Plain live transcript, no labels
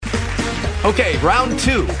Okay, round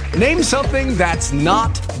two. Name something that's not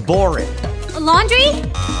boring. A laundry?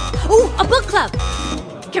 Ooh, a book club.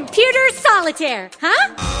 Computer solitaire,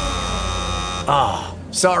 huh? Ah,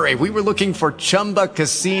 oh, sorry, we were looking for Chumba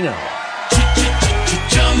Casino.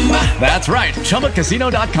 That's right,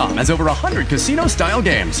 ChumbaCasino.com has over 100 casino-style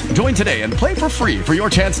games. Join today and play for free for your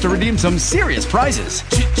chance to redeem some serious prizes.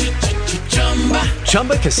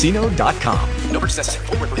 ChumbaCasino.com. No purchase necessary.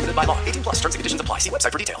 Void where prohibited by law. 18 plus. Terms and conditions apply. See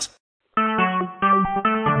website for details.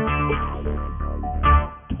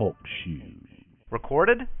 Talk shoes.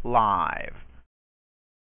 Recorded live.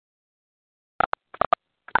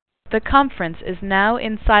 The conference is now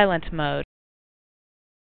in silent mode.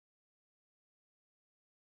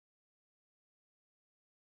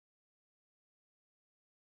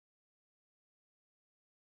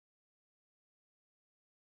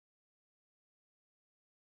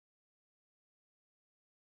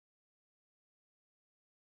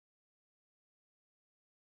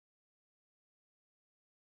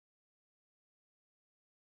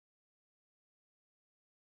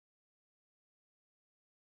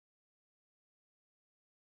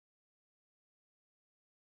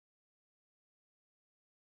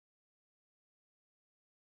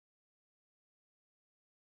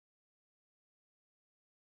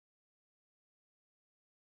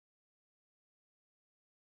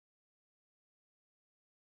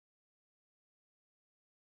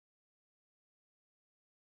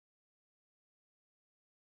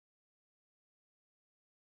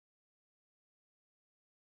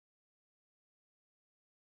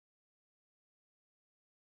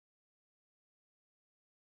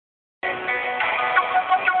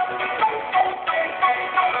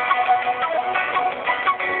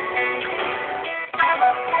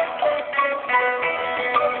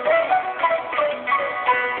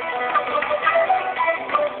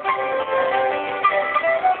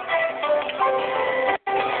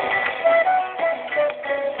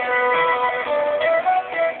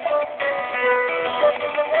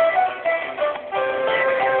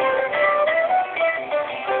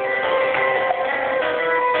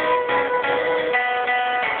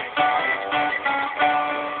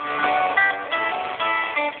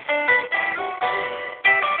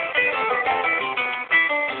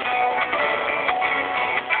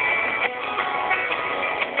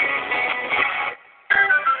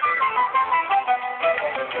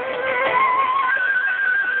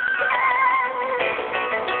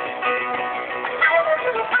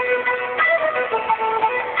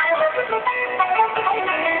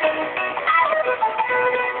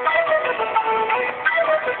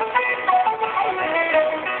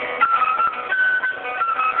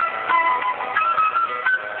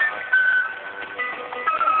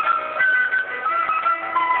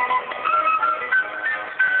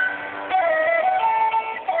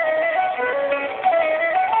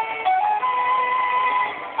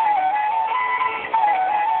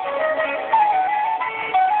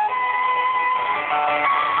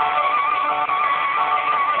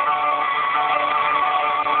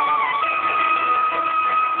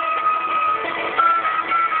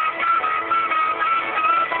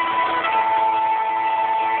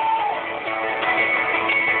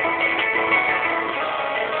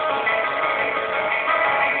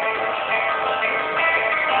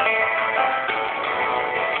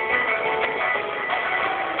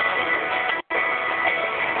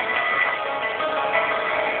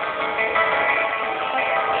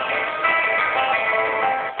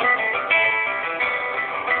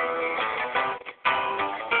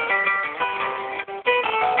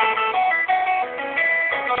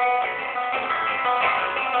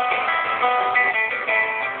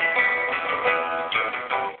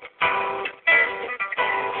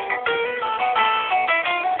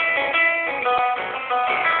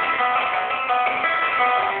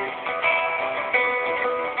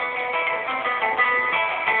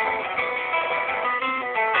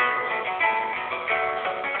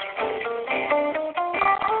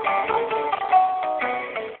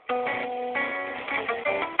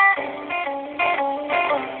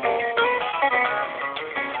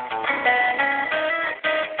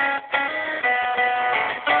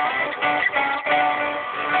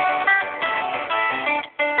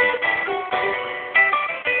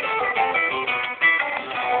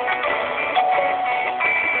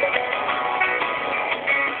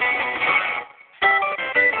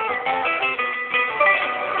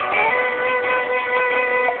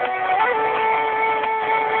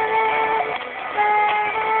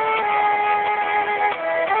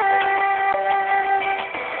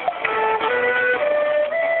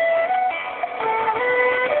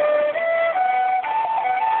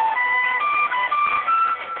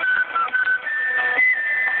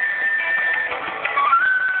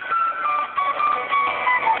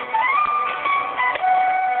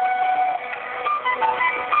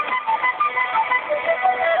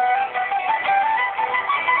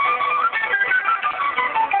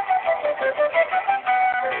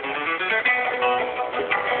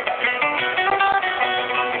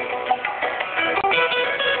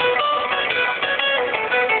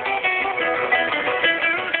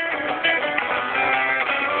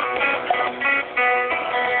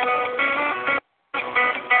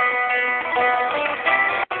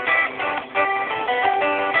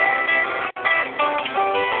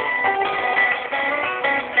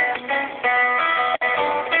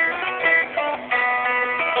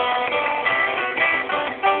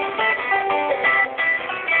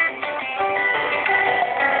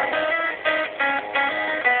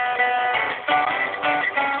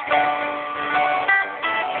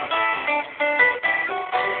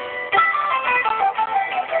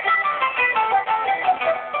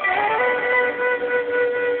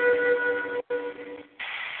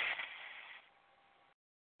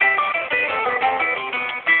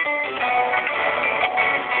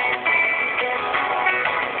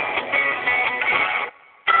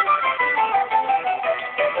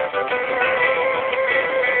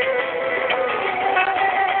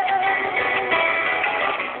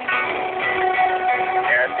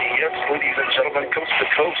 coast to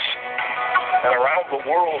coast and around the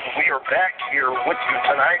world, we are back here with you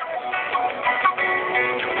tonight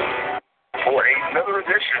for another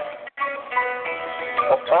edition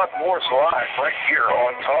of Todd Morris Live right here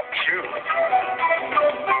on Talk Shoe.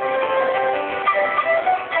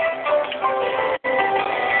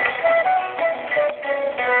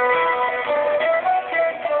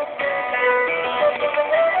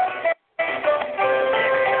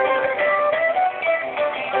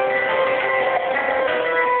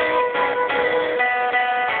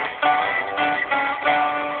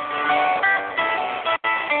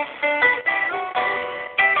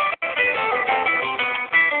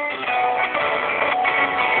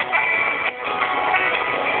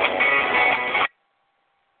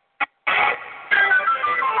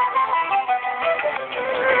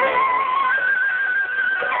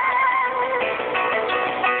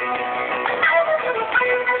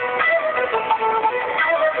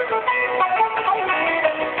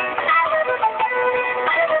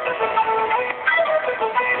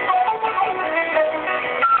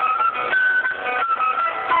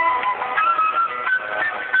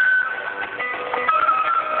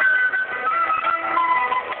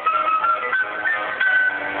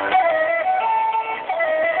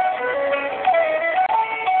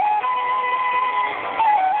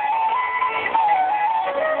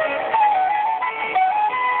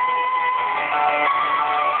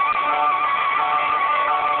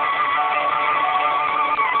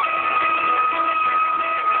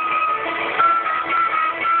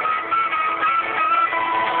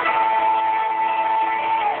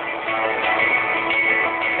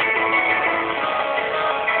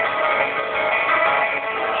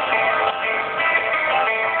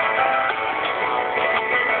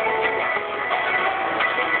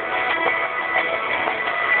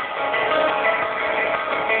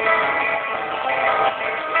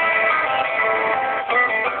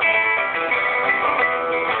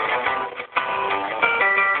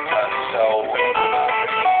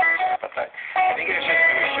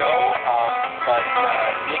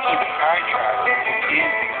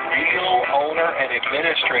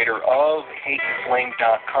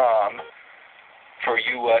 For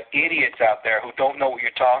you idiots out there who don't know what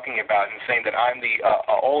you're talking about and saying that I'm the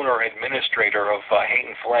owner administrator of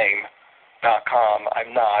HateandFlame.com,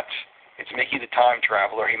 I'm not. It's Mickey the Time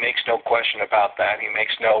Traveler. He makes no question about that. He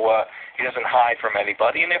doesn't hide from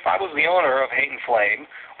anybody. And if I was the owner of Hate and Flame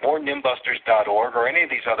or Nimbusters.org or any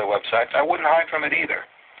of these other websites, I wouldn't hide from it either.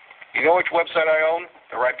 You know which website I own?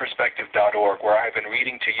 TheRightPerspective.org, where I've been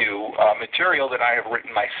reading to you material that I have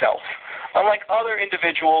written myself. Unlike other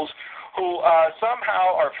individuals who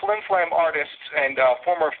somehow are flim-flam artists and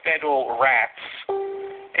former federal rats,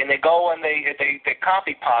 and they go and they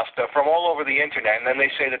copy pasta from all over the internet, and then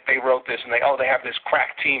they say that they wrote this, and they have this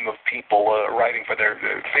crack team of people writing for their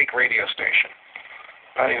fake radio station.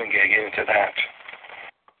 I'm not even getting into that.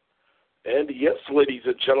 And yes, ladies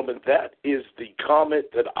and gentlemen, that is the comment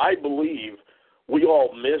that I believe we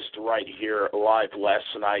all missed right here live last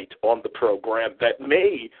night on the program that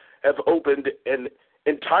may have opened an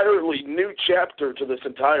entirely new chapter to this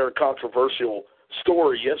entire controversial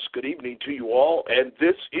story. Yes, good evening to you all, and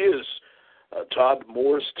this is Todd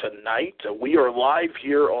Morris Tonight. We are live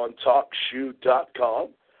here on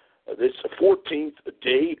TalkShoe.com. This 14th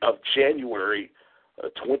day of January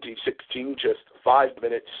 2016, just 5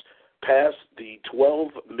 minutes past the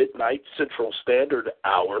 12 midnight Central Standard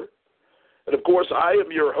Hour. And, of course, I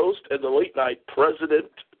am your host and the late-night president,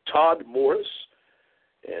 Todd Morris.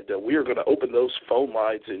 And we are going to open those phone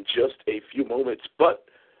lines in just a few moments. But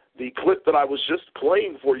the clip that I was just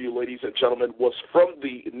playing for you, ladies and gentlemen, was from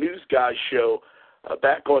the News Guy show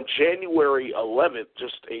back on January 11th,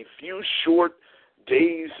 just a few short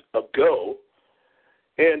days ago.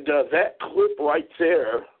 And that clip right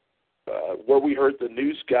there, where we heard the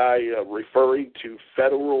news guy referring to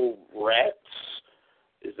federal rats,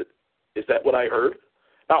 is that what I heard?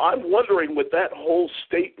 Now, I'm wondering, with that whole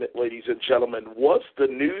statement, ladies and gentlemen, was the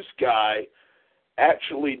news guy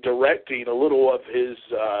actually directing a little of his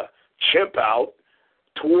chimp out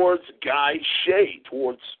towards Guy Shea,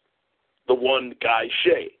 towards the one Guy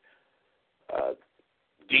Shea,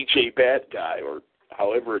 DJ Bad Guy, or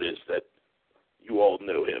however it is that you all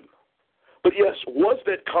know him? But yes, was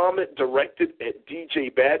that comment directed at DJ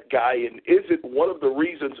Bad Guy, and is it one of the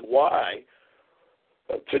reasons why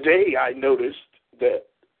today I noticed that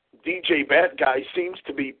DJ Bad Guy seems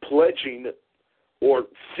to be pledging, or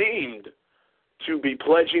seemed to be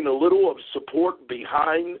pledging, a little of support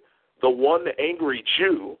behind the One Angry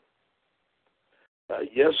Jew?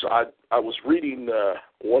 Yes, I was reading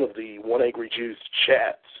one of the One Angry Jew's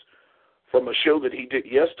chats from a show that he did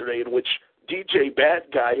yesterday, in which DJ Bad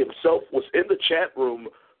Guy himself was in the chat room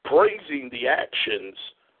praising the actions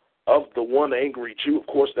of the one angry Jew. Of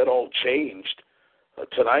course, that all changed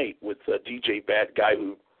tonight with DJ Bad Guy,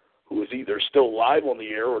 who is either still live on the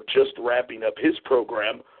air or just wrapping up his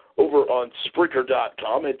program over on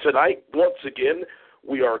Spreaker.com. And tonight, once again,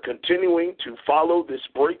 we are continuing to follow this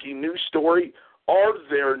breaking news story. Are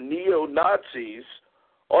there neo-Nazis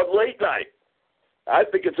on late night? I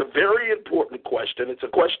think it's a very important question. It's a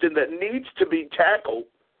question that needs to be tackled.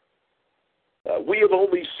 We have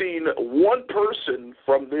only seen one person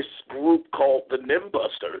from this group called the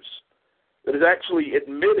Nimbusters that has actually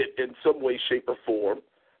admitted in some way, shape, or form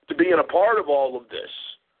to being a part of all of this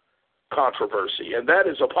controversy, and that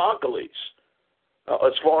is Apocalypse.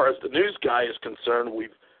 As far as the news guy is concerned,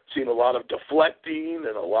 we've seen a lot of deflecting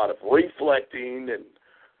and a lot of reflecting and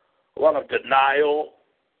a lot of denial,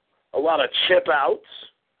 a lot of chip-outs.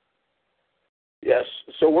 Yes,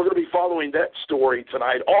 so we're going to be following that story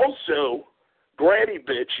tonight. Also, Granny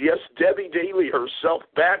Bitch, yes, Debbie Daly herself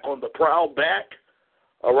back on the prowl, back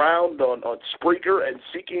around on Spreaker and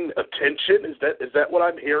seeking attention. Is that what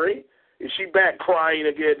I'm hearing? Is she back crying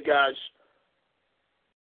again, guys?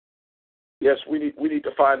 Yes, we need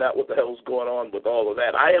to find out what the hell's going on with all of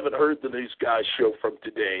that. I haven't heard the news guys show from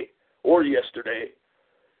today or yesterday.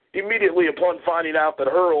 Immediately upon finding out that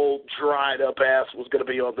her old dried up ass was going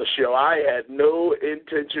to be on the show, I had no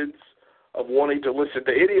intentions of wanting to listen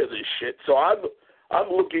to any of this shit. So I'm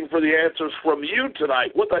looking for the answers from you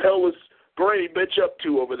tonight. What the hell is Granny Bitch up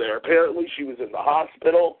to over there? Apparently she was in the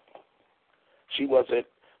hospital. She was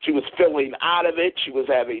filling out of it. She was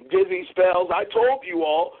having dizzy spells. I told you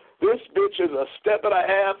all, this bitch is a step and a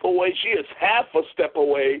half away. She is half a step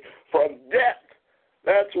away from death.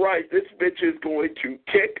 That's right. This bitch is going to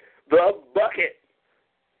kick the bucket.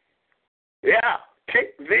 Yeah,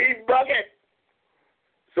 kick the bucket.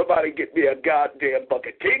 Somebody get me a goddamn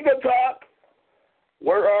bucket. King of Talk,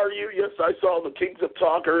 where are you? Yes, I saw the Kings of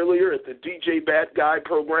Talk earlier at the DJ Bad Guy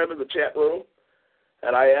program in the chat room,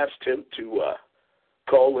 and I asked him to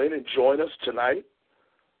call in and join us tonight.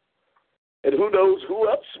 And who knows who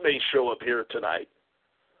else may show up here tonight.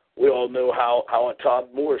 We all know how a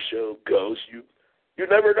Todd Moore show goes. You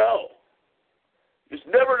never know. Just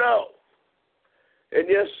never know. And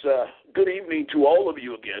yes, good evening to all of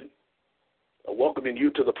you again. Welcoming you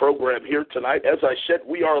to the program here tonight. As I said,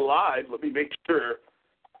 we are live. Let me make sure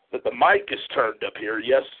that the mic is turned up here.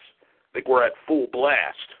 Yes, I think we're at full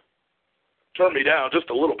blast. Turn me down just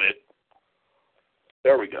a little bit.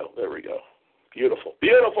 There we go. Beautiful.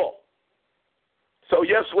 Beautiful. So,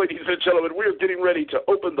 yes, ladies and gentlemen, we're getting ready to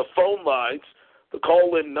open the phone lines. The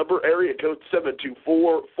call-in number, area code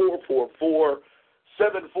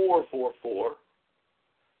 724-444-7444.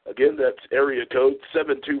 Again, that's area code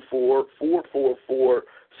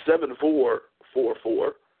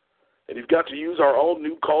 724-444-7444. And you've got to use our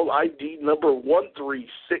all-new call ID number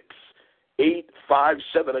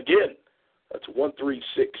 136857. Again, that's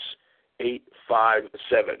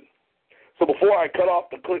 136857. So before I cut off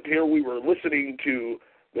the clip here, we were listening to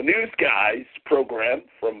the News Guys program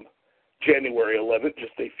from January 11th,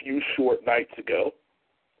 just a few short nights ago.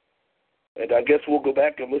 And I guess we'll go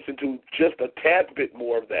back and listen to just a tad bit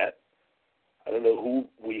more of that. I don't know who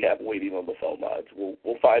we have waiting on the phone lines.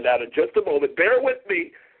 We'll find out in just a moment. Bear with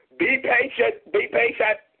me. Be patient. Be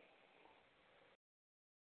patient.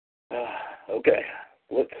 Okay.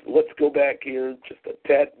 Let's go back here just a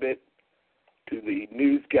tad bit to the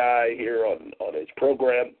news guy here on his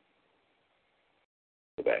program.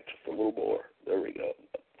 Go back just a little more. There we go.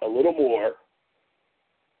 A little more.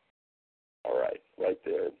 All right. Right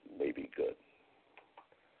there. Maybe good.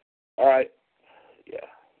 All right. Yeah.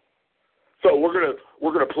 So we're gonna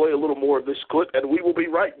play a little more of this clip, and we will be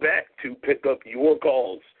right back to pick up your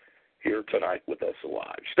calls here tonight with us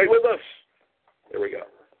live. Stay with us. There we go.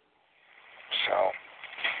 So,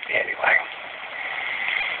 anyway.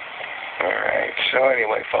 All right. So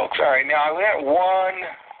anyway, folks. All right. Now I got one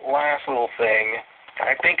last little thing.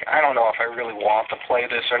 I don't know if I really want to play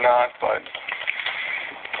this or not, but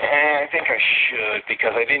I think I should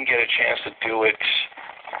because I didn't get a chance to do it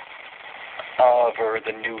over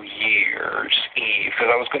the New Year's Eve because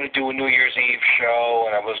I was going to do a New Year's Eve show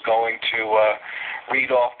and I was going to read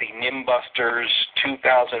off the Nimbusters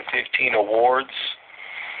 2015 awards.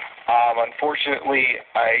 Unfortunately,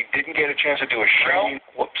 I didn't get a chance to do a show.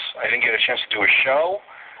 I didn't get a chance to do a show.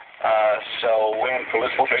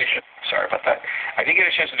 Sorry about that. I didn't get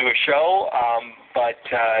a chance to do a show, but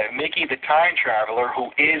Mickey the Time Traveler,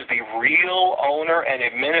 who is the real owner and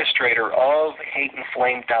administrator of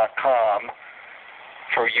HateandFlame.com,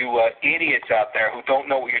 for you idiots out there who don't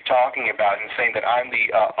know what you're talking about and saying that I'm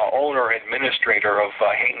the owner administrator of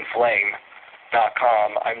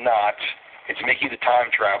HateandFlame.com. I'm not. It's Mickey the Time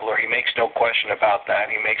Traveler. He makes no question about that.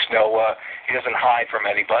 He doesn't hide from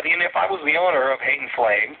anybody. And if I was the owner of Hate and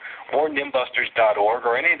Flame or Nimbusters.org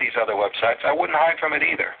or any of these other websites, I wouldn't hide from it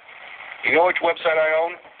either. You know which website I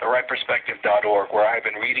own? TheRightPerspective.org, where I've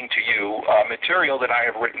been reading to you material that I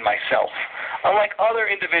have written myself. Unlike other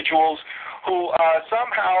individuals who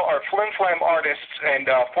somehow are flim-flam artists and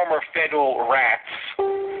former federal rats,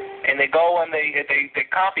 and they go and they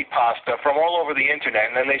copy pasta from all over the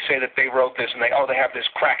internet, and then they say that they wrote this, and they have this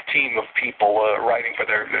crack team of people writing for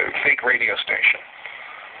their fake radio station.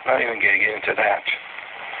 Not even getting into that.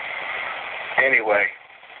 Anyway,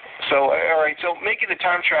 so all right, so Mickey the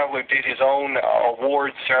Time Traveler did his own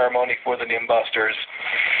award ceremony for the Nimbusters.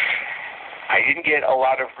 I didn't get a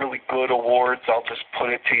lot of really good awards, I'll just put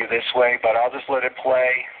it to you this way, but I'll just let it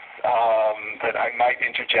play. But I might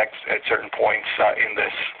interject at certain points in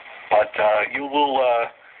this. But you will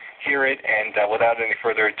hear it, and without any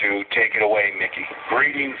further ado, take it away, Mickey.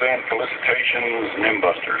 Greetings and felicitations,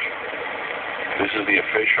 Nimbusters. This is the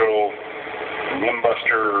official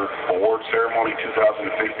Nimbuster Award Ceremony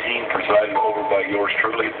 2015, presided over by yours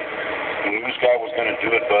truly. The news guy was going to do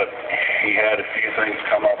it, but he had a few things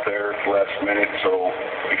come up there at the last minute, so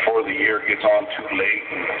before the year gets on too late,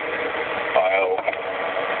 I'll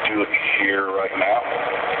do it here right now,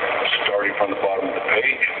 starting from the bottom of the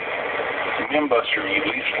page. Nimbuster you'd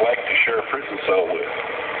least like to share a prison cell with.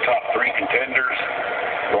 Top 3 contenders: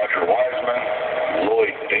 Roger Wiseman,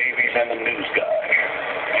 Lloyd Davies, and the news guy.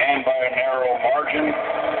 And by a narrow margin,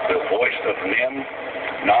 the voice of Nim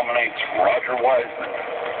nominates Roger Wiseman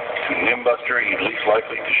to Nimbuster you'd least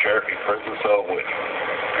likely to share a prison cell with.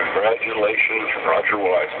 Congratulations, Roger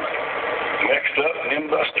Wiseman. Next up,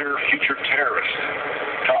 Nimbuster Future Terrorist.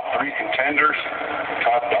 Top 3 contenders: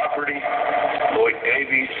 Todd Doherty, Lloyd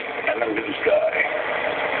Davies, and the news guy.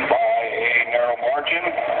 By a narrow margin,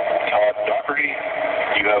 Todd Doherty,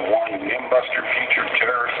 you have won Nimbuster Future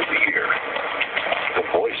Terrorist of the Year. The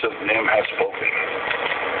voice of Nim has spoken.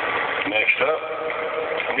 Next up,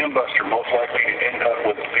 Nimbuster most likely to end up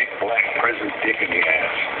with a big black prison dick in the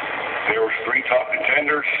ass. There were 3 top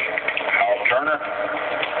contenders: Hal Turner,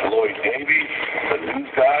 Lloyd Davies, the news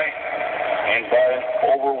guy, and by an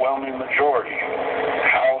overwhelming majority,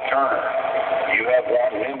 Hal Turner. You have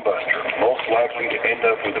won Nimbuster, most likely to end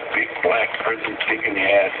up with a big black prison dick in the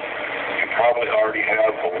ass. You probably already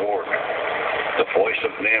have the award. The voice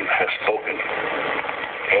of Nim has spoken.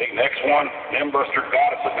 Okay, next one, Nimbuster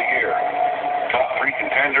Goddess of the Year. Top 3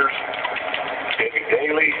 contenders: Debbie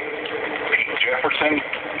Daly, Pete Jefferson,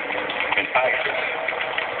 and ISIS.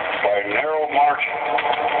 By a narrow margin,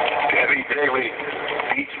 Debbie Daly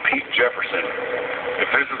beats Pete Jefferson. If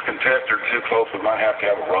this is contested or too close, we might have to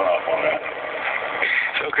have a runoff on that.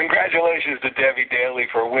 So congratulations to Debbie Daly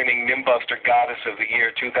for winning Nimbuster Goddess of the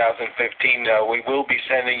Year 2015. We will be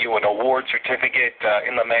sending you an award certificate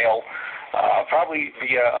in the mail, probably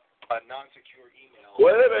via a non-secure email.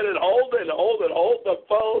 Wait a minute, hold the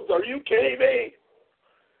phones. Are you kidding me?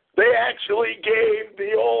 They actually gave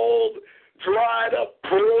the old dried up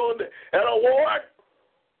prune an award.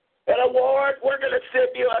 An award? We're going to send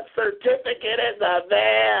you a certificate in the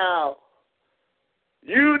mail.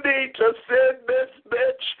 You need to send this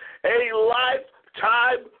bitch a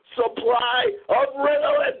lifetime supply of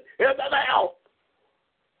Ritalin in the mail.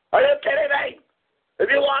 Are you kidding me? Have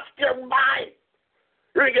you lost your mind?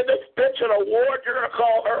 You're going to give this bitch an award? You're going to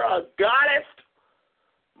call her a goddess?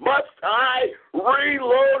 Must I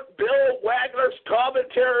reload Bill Wagner's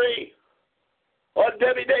commentary on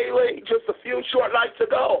Debbie Daly just a few short nights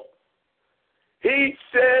ago? He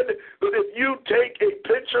said that if you take a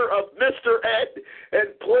picture of Mr. Ed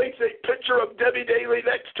and place a picture of Debbie Daly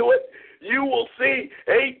next to it, you will see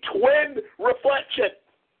a twin reflection.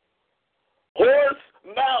 Horse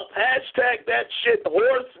mouth. Hashtag that shit.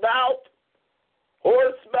 Horse mouth.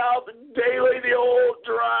 Horse mouth Daly, the old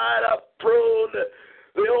dried up prune,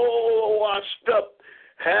 the old washed up,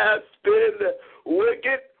 has been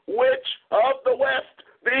wicked witch of the West.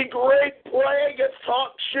 The Great Plague, as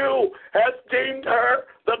Talk Shoe has deemed her,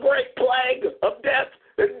 the Great Plague of death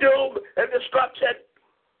and doom and destruction.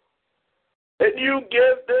 And you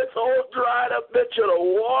give this old dried up bitch an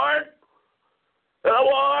award? An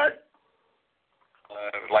award?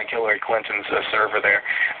 Like Hillary Clinton's server there.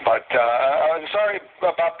 But I'm sorry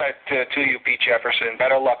about that to you, Pete Jefferson.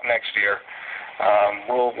 Better luck next year.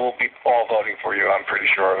 We'll be all voting for you, I'm pretty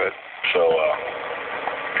sure of it. So,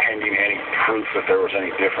 pending any proof that there was any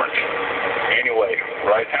difference. Anyway,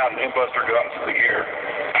 right now, Nimbuster Goddess of the Year.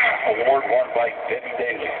 Award won by Debbie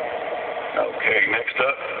Daly. Okay, next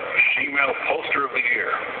up, She-Male Poster of the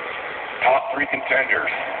Year. Top 3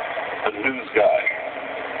 contenders, the News Guy,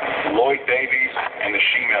 Lloyd Davies, and the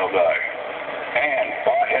She-Male Guy. And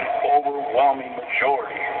by an overwhelming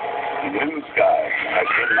majority, the News Guy has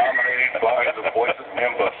been nominated by the Voice of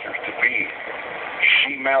Nimbusters to be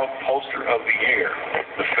She-Male Poster of the Year,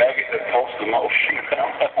 the faggot that posts the most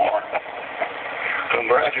she-male porn.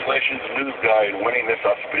 Congratulations, News Guy, in winning this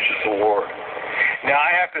auspicious award. Now,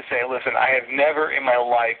 I have to say, listen, I have never in my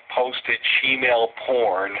life posted she-male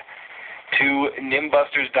porn to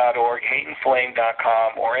nimbusters.org,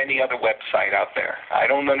 hateandflame.com, or any other website out there. I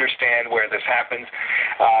don't understand where this happens.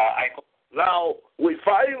 Now, we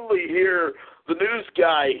finally hear the News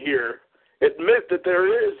Guy here admit that there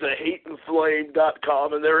is a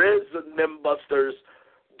hateandflame.com and there is a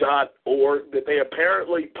nimbusters.org, that they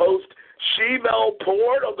apparently post she-male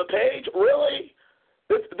porn on the page. Really?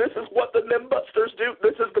 This is what the Nimbusters do?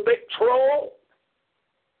 This is the big troll?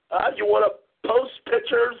 You want to post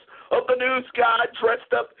pictures of the News Guy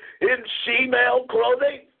dressed up in she-male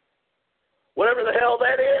clothing? Whatever the hell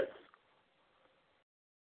that is.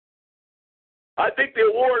 I think the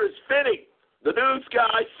award is fitting. The News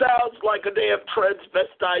Guy sounds like a damn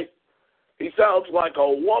transvestite. He sounds like a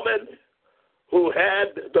woman who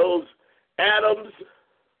had those atoms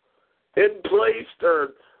placed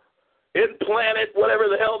or implanted, whatever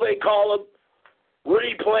the hell they call them,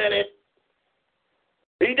 replanted.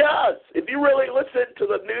 He does. If you really listen to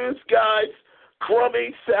the News Guy's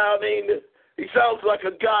crummy sounding, he sounds like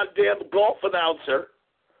a goddamn golf announcer,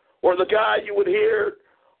 or the guy you would hear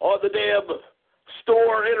on the damn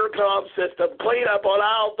store intercom system, clean up on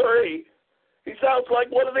aisle 3. He sounds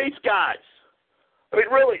like one of these guys. I mean,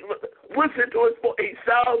 really, listen to his voice. He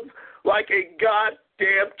sounds like a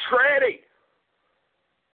goddamn tranny.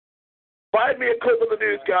 Find me a clip of the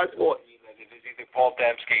News Guy's voice. It's either Paul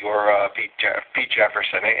Dembski or Pete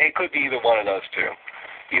Jefferson. It could be either one of those two.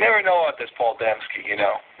 You never know about this Paul Dembski, you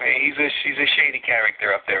know. I mean, he's a shady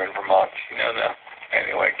character up there in Vermont. You know, no.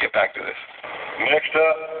 Anyway, get back to this. Next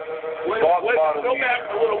up, go back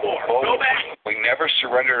a little more. Go back. We never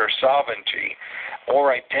surrendered our sovereignty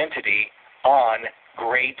or identity on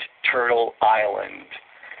Great Turtle Island.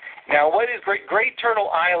 Now, what is Great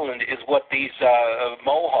Turtle Island is what these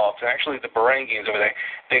Mohawks, and actually the Barangians over there,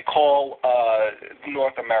 they call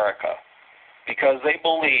North America, because they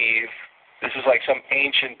believe, this is like some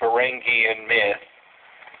ancient Barangian myth,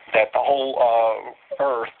 that the whole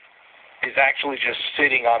earth is actually just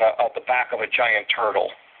sitting on the back of a giant turtle.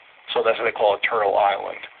 So that's what they call it, Turtle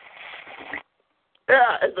Island.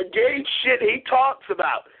 Yeah, and the gay shit he talks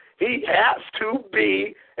about, he has to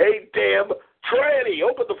be a damn tranny.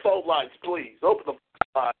 Open the phone lines, please. Open the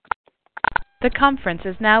phone lines. The conference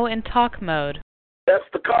is now in talk mode. Yes,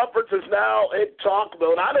 the conference is now in talk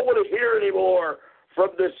mode. I don't want to hear anymore from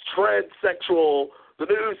this transsexual, the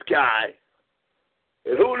News Guy.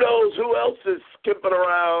 And who knows who else is skipping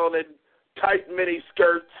around in tight mini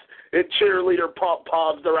skirts and cheerleader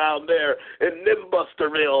pom-poms around there in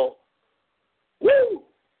Nimbusterville. Woo!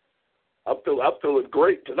 I'm feeling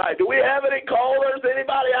great tonight. Do we have any callers?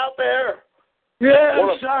 Anybody out there?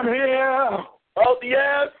 Yes, I'm here. Oh,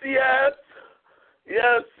 yes.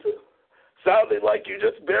 Sounding like you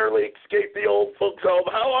just barely escaped the old folks' home.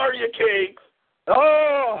 How are you, Kings?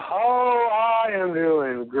 Oh, I am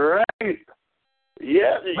doing great.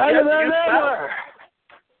 Yeah, better than ever.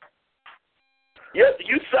 Yes,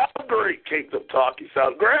 you sound great, Kings of Talk. You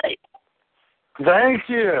sound great. Thank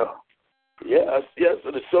you. Yes,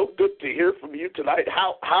 and it's so good to hear from you tonight.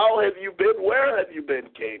 How have you been? Where have you been,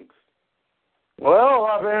 Kings? Well,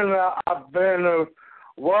 I've been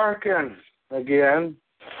working again.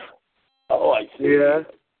 Oh, I see.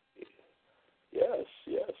 Yes.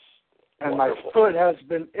 And Wonderful. my foot has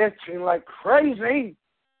been itching like crazy.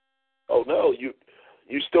 Oh no, you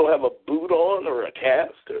still have a boot on or a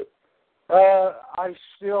cast? I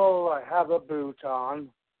still have a boot on,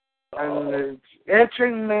 and it's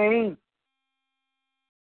itching me.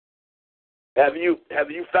 Have you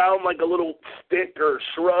found like a little stick or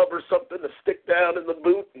shrub or something to stick down in the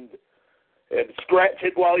boot and scratch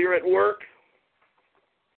it while you're at work?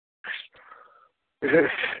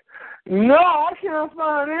 No, I can't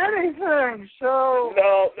find anything. So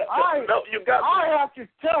no, I have to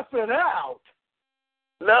tough it out.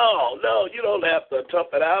 No, you don't have to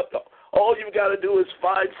tough it out. All you've got to do is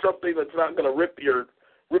find something that's not going to rip your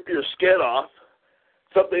skin off,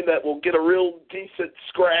 something that will get a real decent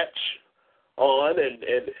scratch on,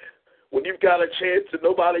 and when you've got a chance and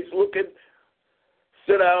nobody's looking,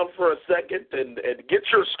 sit down for a second and get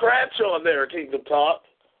your scratch on there, Kingdom Talk.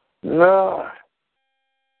 No.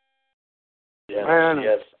 Yes, Man,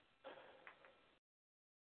 yes.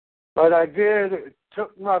 But I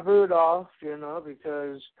took my boot off,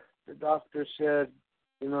 because the doctor said,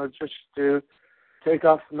 just to take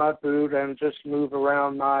off my boot and just move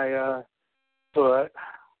around my foot.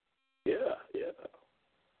 Yeah.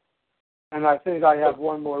 And I think I have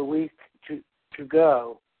one more week to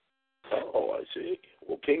go. Oh, I see.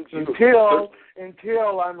 Well, Kings,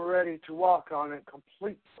 until I'm ready to walk on it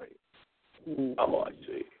completely. Oh, I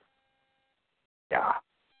see. Yeah.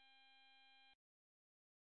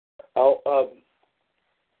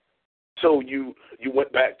 So you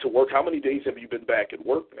went back to work. How many days have you been back at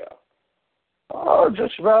work now? Oh,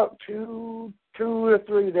 just about 2 or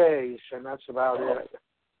 3 days, and that's about it.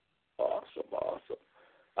 Awesome.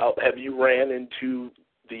 Have you ran into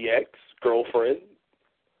the ex-girlfriend?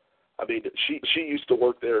 I mean, she used to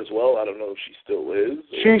work there as well. I don't know if she still is.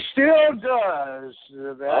 She still does.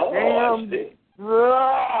 That damn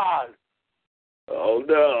broad. Oh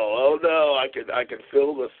no! I can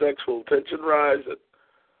feel the sexual tension rising.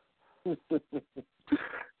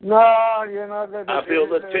 No, I feel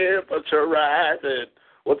the temperature rising.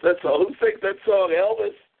 What's that song? Who sings that song?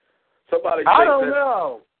 Elvis? Somebody. I don't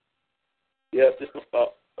know. Yes.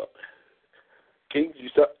 Kings,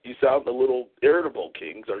 you sound a little irritable.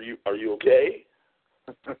 Kings, are you okay?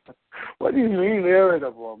 What do you mean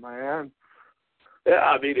irritable, man? Yeah,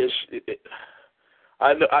 I mean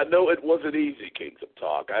I know it wasn't easy, Kings of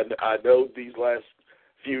Talk. I know these last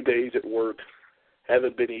few days at work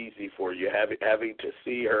haven't been easy for you, having to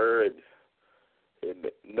see her and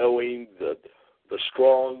knowing the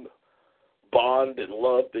strong bond and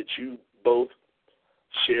love that you both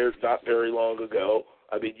shared not very long ago.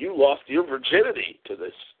 I mean, you lost your virginity to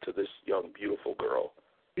this young, beautiful girl.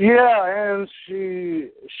 Yeah, and she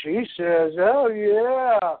says, "Oh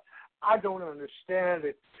yeah, I don't understand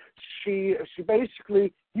it." She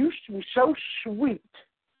basically used to be so sweet.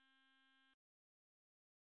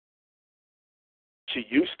 She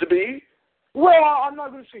used to be? Well, I'm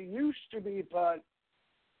not going to say used to be, but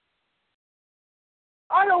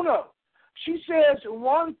I don't know. She says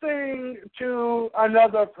one thing to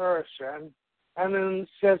another person and then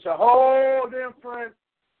says a whole different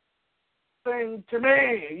thing to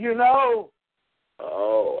me,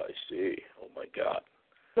 Oh, I see. Oh, my God.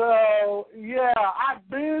 So, yeah, I've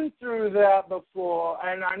been through that before,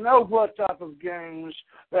 and I know what type of games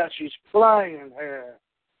that she's playing here.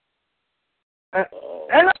 And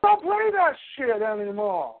I don't play that shit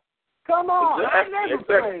anymore. Come on,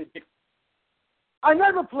 Exactly. I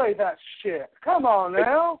never played that shit. Come on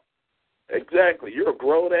now. Exactly. You're a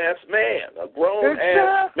grown-ass man. A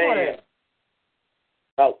grown-ass man.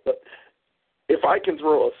 Now, if I can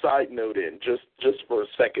throw a side note in just for a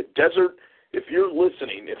second. Desert, if you're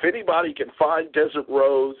listening, if anybody can find Desert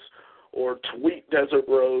Rose or tweet Desert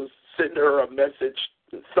Rose, send her a message,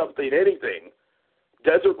 something, anything.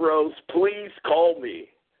 Desert Rose, please call me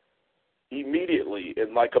immediately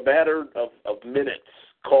in like a matter of minutes.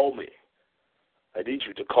 Call me. I need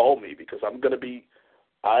you to call me because I'm going to be,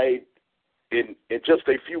 in just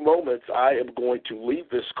a few moments, I am going to leave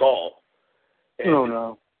this call. And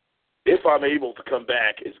no. If I'm able to come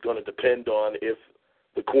back is going to depend on if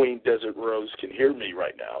the Queen Desert Rose can hear me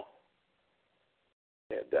right now.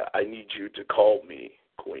 And I need you to call me,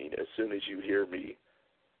 Queen, as soon as you hear me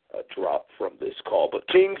drop from this call. But,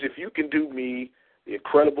 Kings, if you can do me the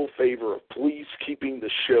incredible favor of please keeping the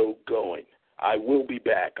show going, I will be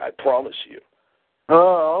back. I promise you.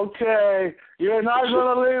 Oh, okay. You're not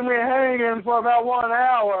going to leave me hanging for about 1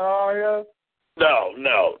 hour, are you? No,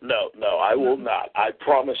 I will not. I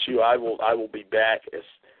promise you I will be back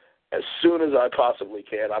as soon as I possibly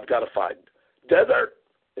can. I've got to find Desert.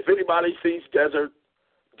 If anybody sees Desert,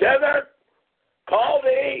 call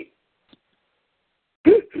me.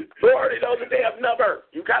 You already know the damn number.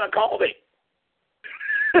 You got to call me.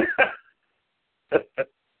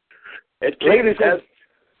 And Kings,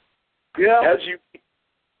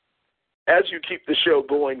 as you keep the show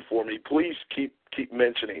going for me, please keep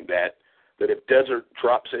mentioning that if Desert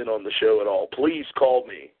drops in on the show at all, please call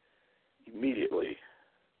me immediately.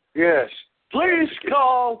 Yes. Please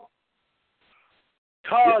call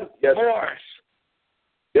Todd Morris.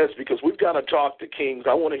 Yes, because we've got to talk to Kings.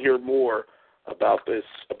 I want to hear more about this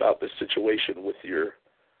situation with your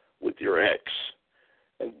ex.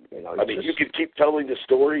 And I mean, you could keep telling the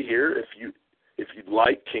story here if you'd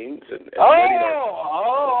like, Kings.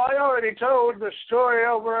 I already told the story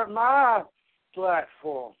over at my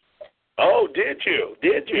platform. Oh, did you?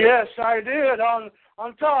 Yes, I did on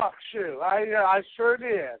Talk Show. I sure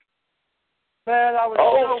did. Man, I was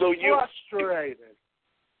frustrated.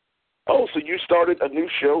 So you started a new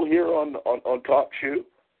show here on Talk Show?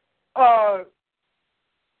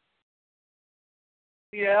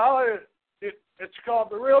 Yeah, it's called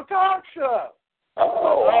The Real Talk Show. I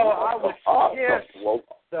was awesome. pissed, Well,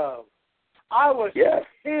 though. I was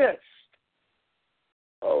pissed.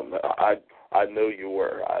 Oh, no, I know you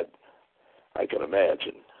were. I can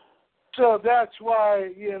imagine. So that's why,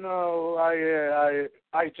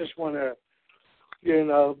 I just want to,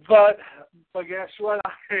 but guess what?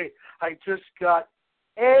 I just got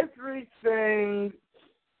everything,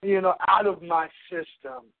 out of my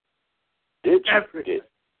system. Did you? Everything.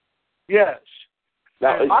 Yes.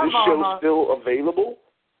 Now, and is this show still available?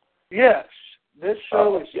 Yes. This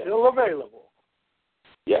show is still available.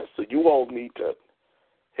 Yes, so you all need to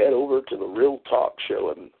head over to the Real Talk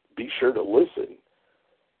Show and be sure to listen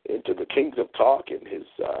into the Kings of Talk and his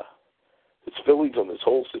feelings on this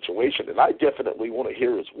whole situation. And I definitely want to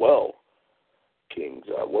hear as well, Kings,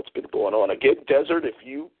 what's been going on. Again, Desert, if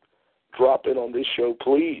you drop in on this show,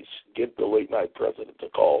 please get the late night president to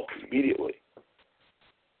call immediately.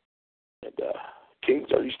 And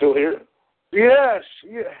Kings, are you still here? Yes.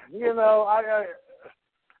 Yeah,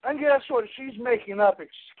 and guess what? She's making up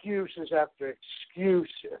excuses after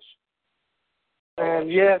excuses.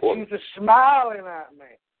 And yet she's just smiling at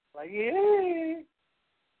me. Like, yay.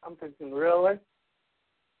 I'm thinking, really?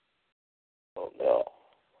 Oh, no.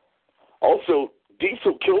 Also,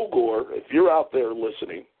 Diesel Kilgore, if you're out there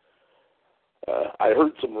listening, I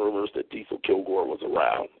heard some rumors that Diesel Kilgore was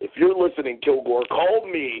around. If you're listening, Kilgore, call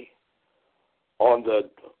me on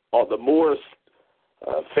the Morris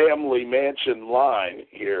family mansion line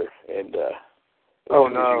here, and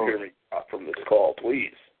you hear me from this call,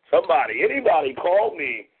 please. Somebody, anybody, call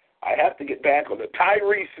me. I have to get back on the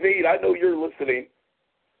Tyree Sneed. I know you're listening.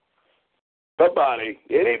 Somebody,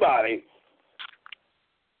 anybody,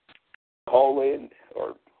 call in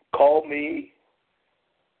or call me.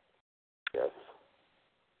 Yes.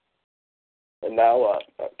 And now,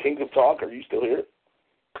 Kings of Talk, are you still here?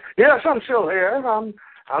 Yes, I'm still here. I'm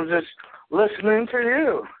just listening to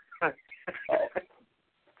you.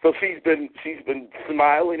 So she's been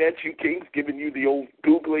smiling at you, Kings, giving you the old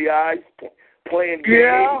googly eyes, playing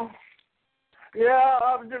games. Yeah.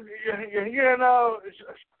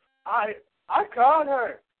 I caught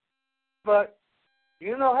her, but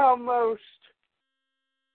you know how most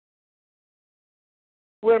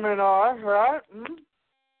women are, right? Hmm?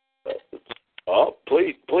 Oh,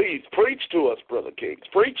 please, preach to us, Brother Kings.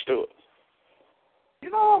 Preach to us. You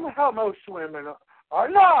know how most women are.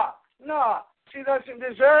 No. She doesn't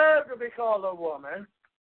deserve to be called a woman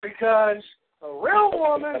because a real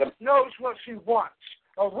woman knows what she wants.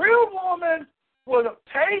 A real woman will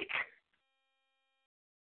take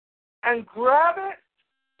and grab it,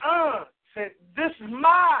 say, this is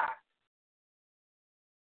mine.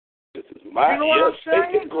 This is mine. You know what I'm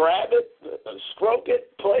saying? Take it, grab it, stroke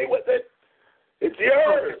it, play with it. It's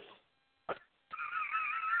yours.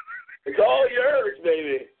 It's all yours,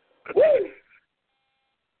 baby. Woo!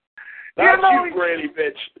 Not you, Granny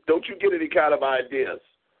bitch. Don't you get any kind of ideas.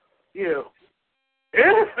 You.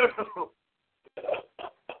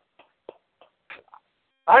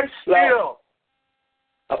 I still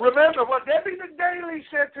remember what Debbie Daly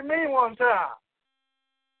said to me one time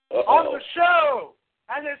on the show,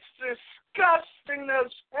 and it's disgusting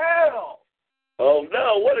as hell. Oh,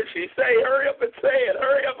 no. What did she say? Hurry up and say it.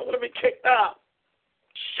 Hurry up. I'm going to be kicked out.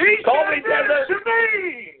 She Call said me Desert. to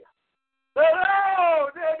me that,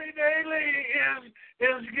 Debbie Daly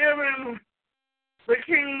is giving the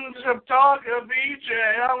Kings of Talk a BJ.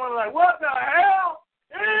 I was like, what the hell?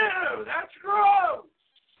 Ew, that's gross.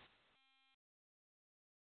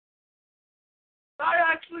 I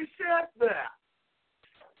actually said that.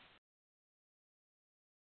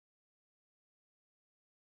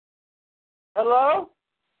 Hello?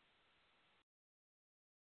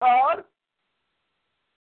 Todd?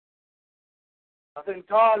 I think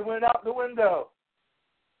Todd went out the window.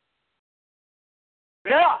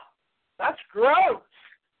 Yeah, that's gross.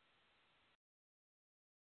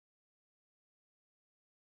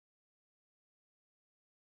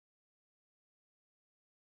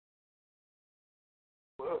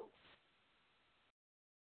 Whoa.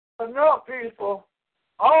 But no, people,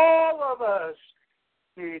 all of us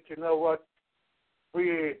need to know what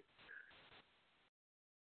we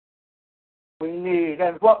need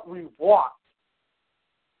and what we want.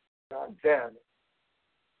 God damn it.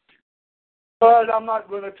 But I'm not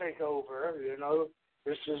going to take over,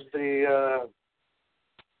 This is the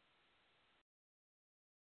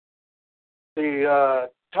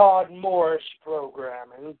Todd Morris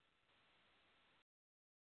programming.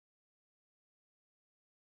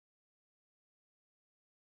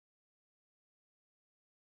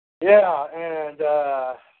 Yeah, and,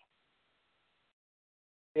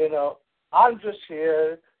 I'm just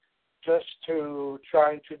here just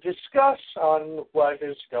trying to discuss on what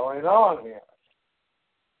is going on here.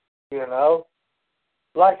 You know,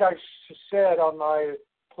 like I said on my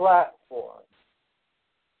platform.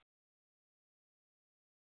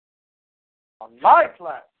 On my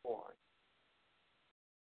platform.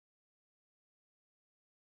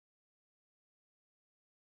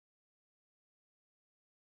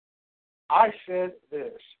 I said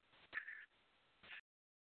this.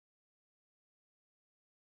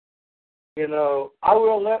 You know, I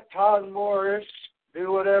will let Todd Morris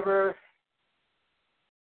do whatever.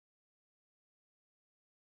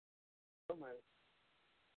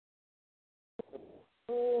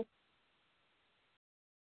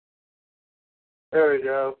 There we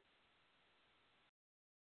go.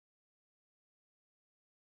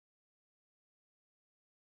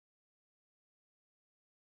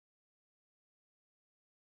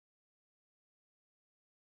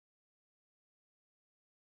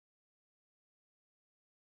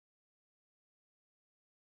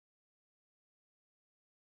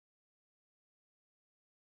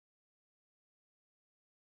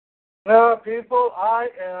 Now, people, I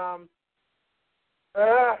am.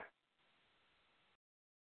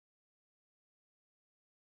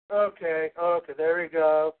 Okay, there we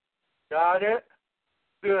go. Got it?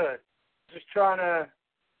 Good. Just trying to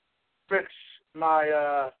fix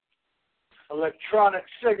my electronic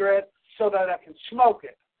cigarette so that I can smoke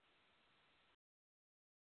it.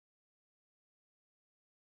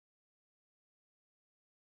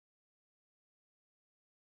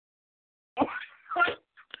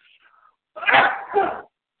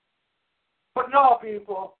 But no,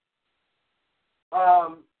 people,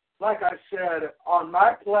 like I said, on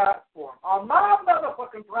my platform, on my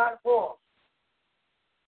motherfucking platform,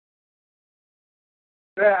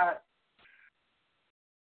 that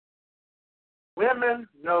women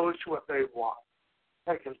knows what they want.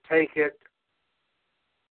 They can take it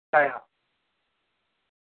down.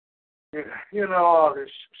 You know, all this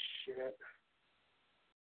shit.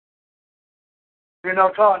 You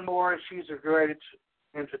know, Todd Morris, he's a great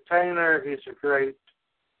entertainer. He's a great...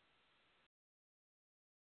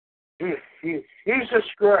 He's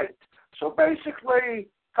just great. So basically,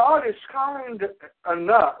 Todd is kind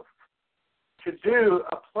enough to do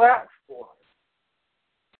a platform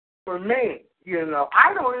for me. You know,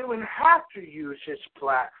 I don't even have to use his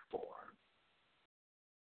platform.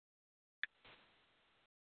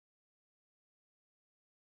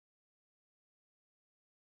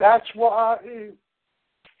 That's why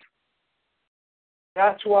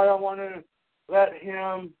I want to let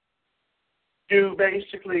him do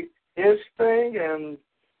basically his thing, and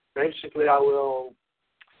basically I will,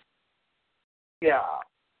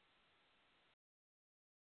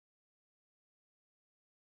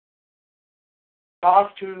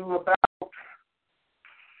 talk to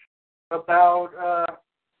about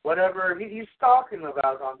whatever he's talking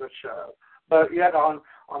about on the show. But yet on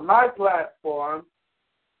my platform,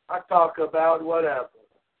 I talk about whatever.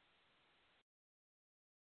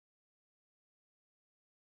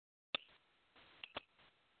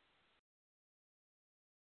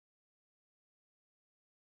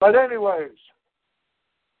 But anyways,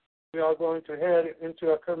 we are going to head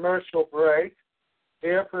into a commercial break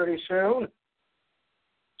here pretty soon.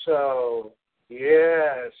 So,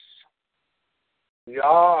 yes, we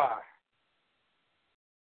are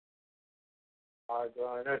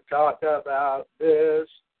going to talk about this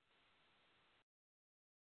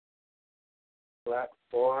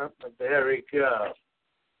platform. There we go.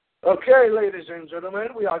 Okay, ladies and gentlemen,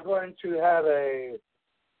 we are going to have a,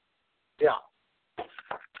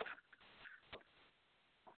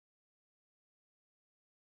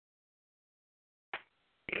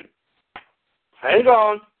 hang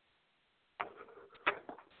on.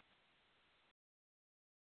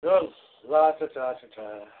 Just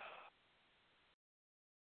la-ta-ta-ta-ta.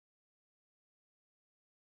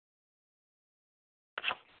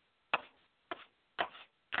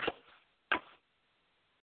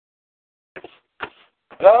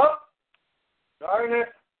 Oh, darn it.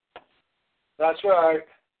 That's right.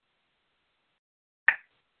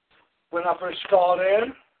 When I first called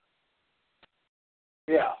in,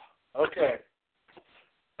 okay.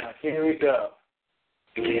 Now, here we go.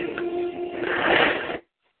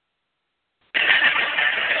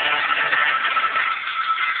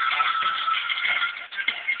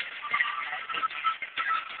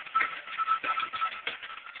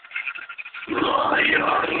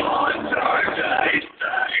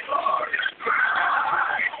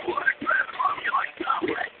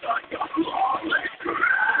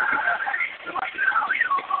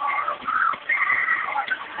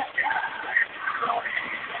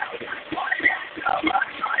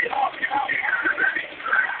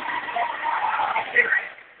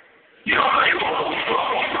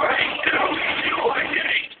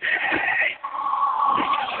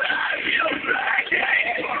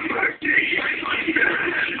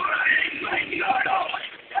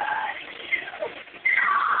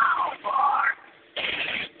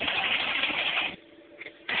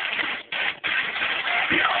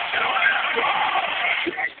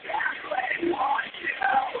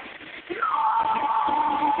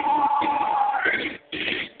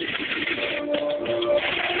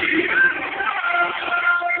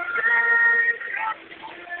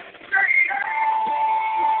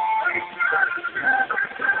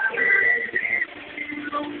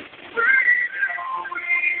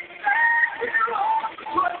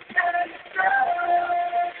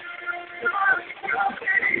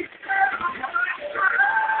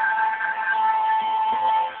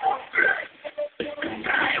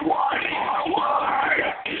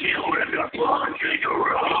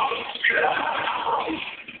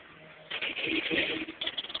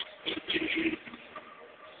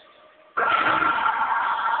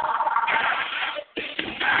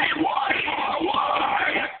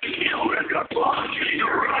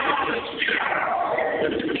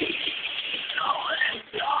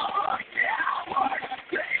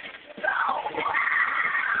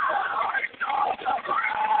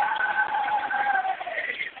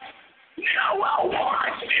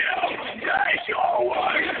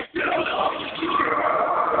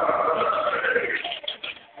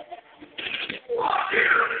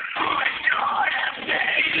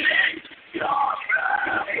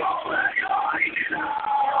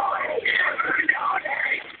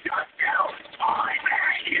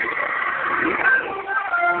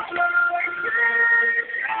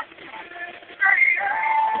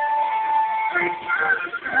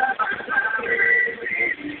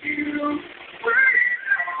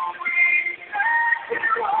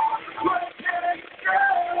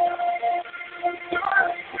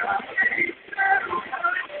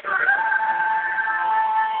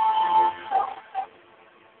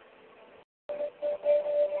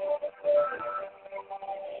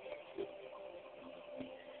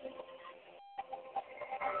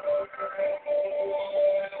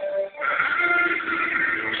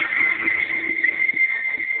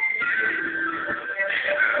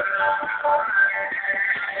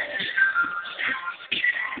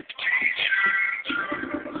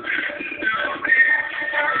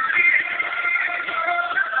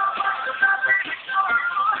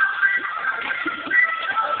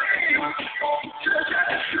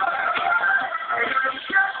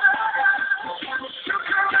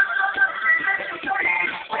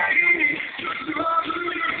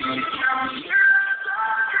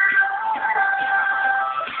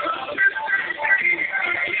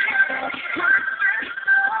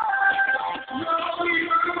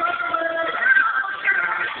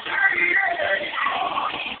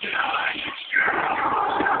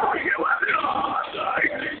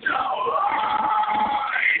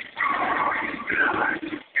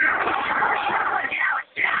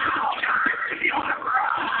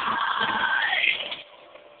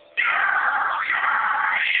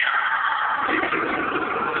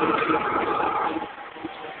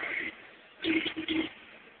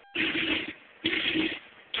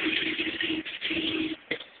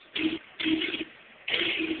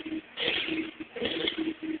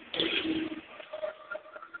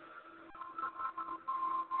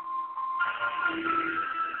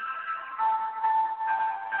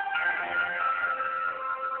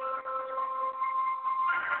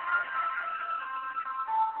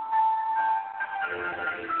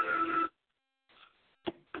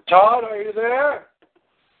 Todd, are you there?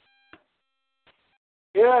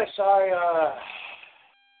 Yes,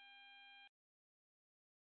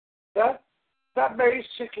 That's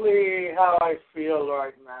basically how I feel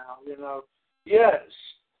right now, you know. Yes.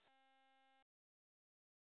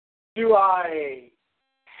 Do I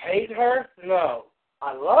hate her? No.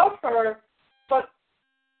 I love her, but,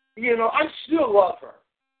 you know, I still love her.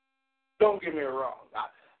 Don't get me wrong.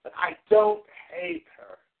 But I don't hate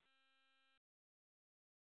her.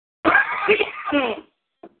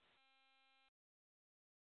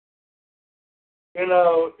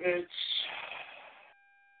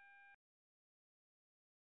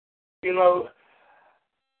 You know,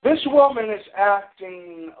 this woman is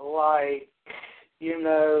acting like, you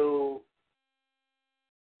know,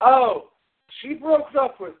 oh, she broke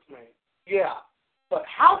up with me. Yeah. But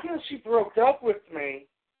how can she broke up with me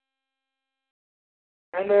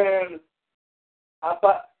and then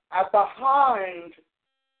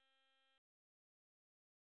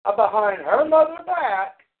behind her mother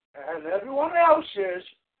back and everyone else's,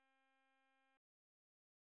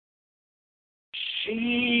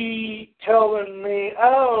 she telling me,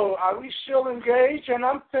 oh, are we still engaged? And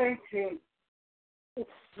I'm thinking,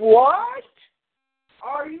 what?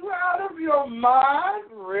 Are you out of your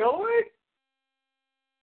mind? Really?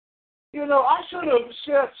 You know, I should have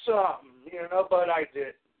said something, you know, but I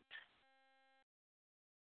didn't.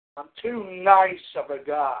 I'm too nice of a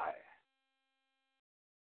guy.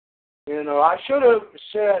 You know, I should have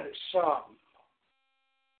said something.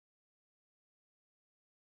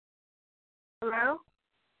 Hello?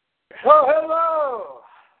 Oh, hello.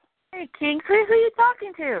 Hey, Kingsley, who are you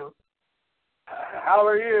talking to? How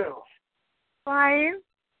are you? Fine.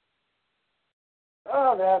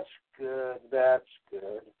 Oh, that's good. That's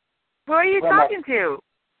good. Who are you talking to?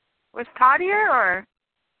 Was Todd here, or?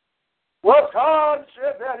 Well, Todd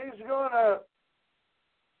said that he's going to...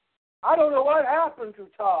 I don't know what happened to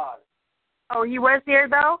Todd. Oh, he was here,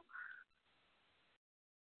 though?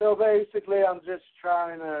 So basically, I'm just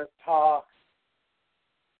trying to talk.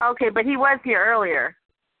 Okay, but he was here earlier.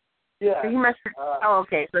 Yeah. So he must have,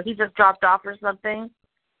 okay. So he just dropped off or something?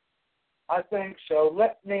 I think so.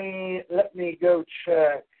 Let me go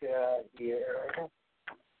check here.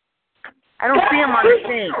 I don't see him on the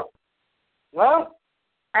thing. Well?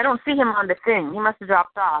 I don't see him on the thing. He must have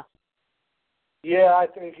dropped off. Yeah, I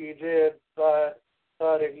think he did, but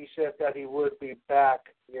he said that he would be back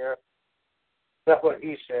here. That's what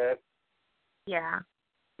he said. Yeah.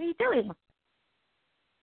 What are you doing?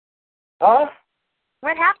 Huh?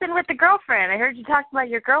 What happened with the girlfriend? I heard you talk about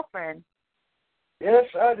your girlfriend. Yes,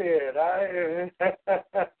 I did.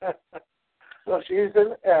 So she's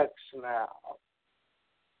an ex now.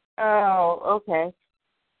 Oh, okay.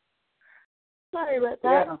 Sorry about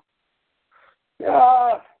that.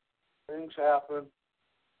 Yeah, things happen.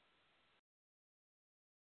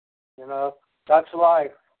 You know, that's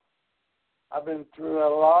life. I've been through a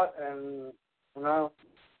lot, and, you know,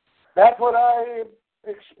 that's what I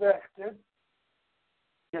expected.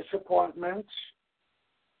 Disappointments.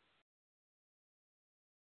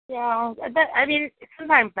 Yeah, I mean,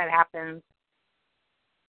 sometimes that happens.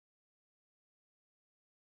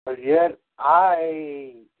 But yet,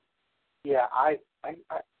 I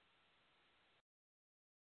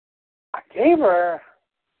gave her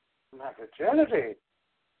my virginity.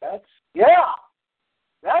 That's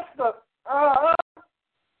the,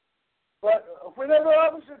 but whenever I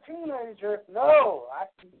was a teenager, no, I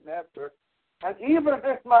never. And even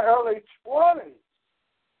in my early 20s.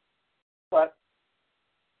 But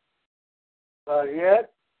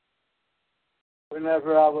yet,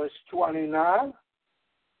 whenever I was 29,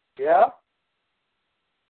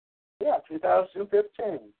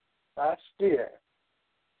 2015, last year,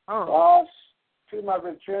 lost to my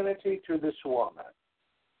virginity to this woman.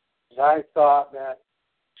 I thought that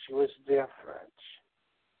she was different.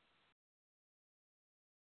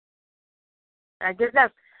 I guess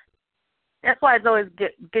that's why it's always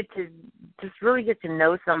good to just really get to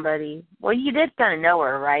know somebody. Well, you did kind of know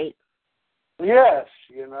her, right? Yes,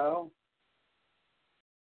 you know.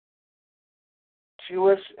 She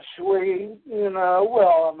was sweet, you know.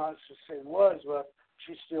 Well, I'm not just saying was, but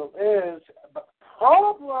she still is. But the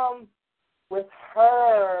problem with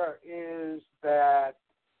her is that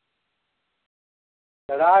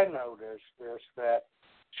I noticed is that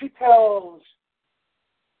she tells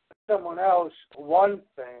someone else one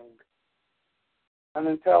thing and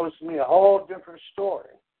then tells me a whole different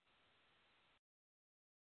story.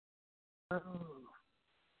 Oh.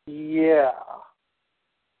 Yeah.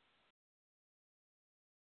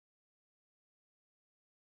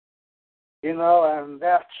 and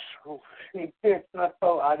that's,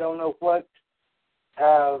 I don't know what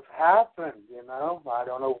have happened, I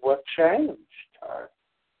don't know what changed her.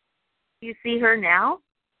 Do you see her now?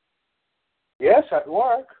 Yes, at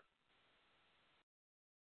work.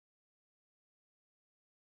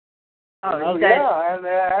 Oh, you guys and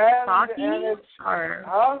talking? And it's, or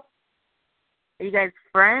huh? are you guys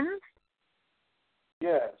friends?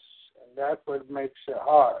 Yes, and that's what makes it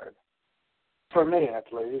hard. For me,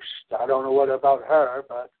 at least. I don't know what about her,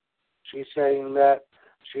 but she's saying that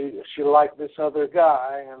she liked this other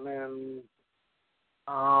guy, and then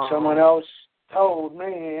someone else told me,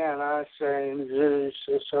 and I said,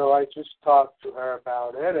 so I just talked to her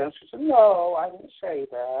about it, and she said, no, I didn't say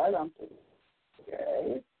that. I'm thinking,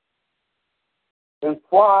 okay. Then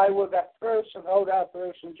why would that person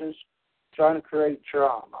just trying to create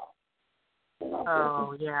drama?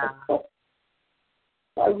 Oh, yeah.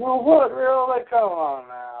 Like, well, what really? Come on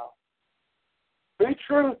now. Be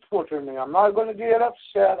truthful to me. I'm not going to get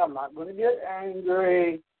upset. I'm not going to get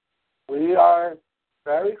angry. We are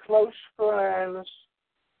very close friends.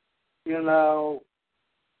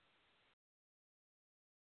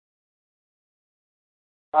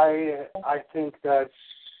 I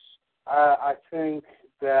think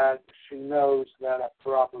that she knows that I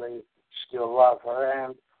probably still love her,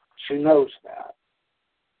 and she knows that.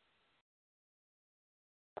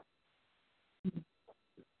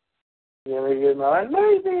 And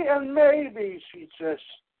maybe she just,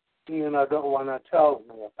 don't want to tell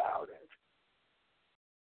me about it.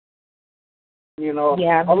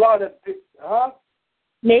 Yeah. A lot of, huh?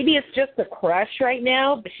 Maybe it's just a crush right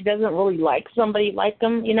now, but she doesn't really like somebody like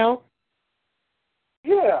him,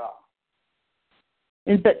 Yeah.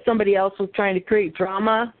 But somebody else was trying to create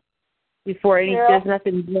drama before there's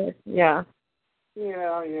nothing good. Yeah.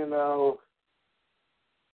 Yeah,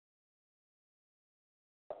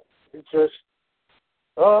 it's just,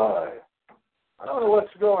 I don't know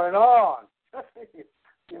what's going on.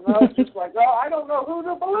 It's just like, I don't know who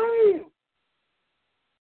to believe.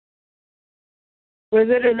 Was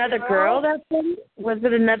it another girl that said it? Was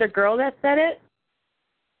it another girl that said it?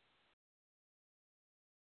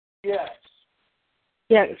 Yes.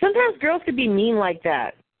 Yeah, sometimes girls could be mean like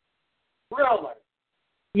that. Really?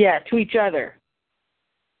 Yeah, to each other.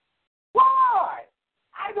 Why?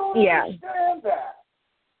 I don't understand that.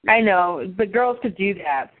 I know, but girls could do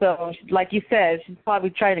that. So, like you said, she's probably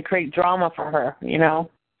trying to create drama for her, And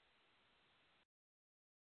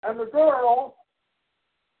the girl,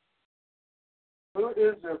 who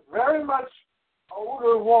is a very much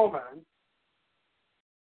older woman,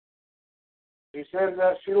 she says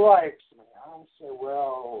that she likes me. I say,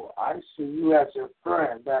 well, I see you as a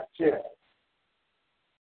friend. That's it.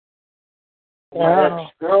 My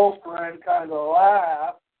ex-girlfriend kind of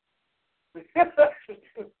laughed.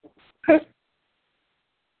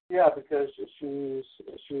 Yeah, because she's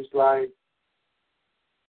like,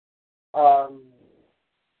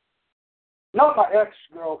 not my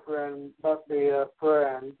ex-girlfriend, but the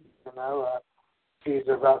friend, she's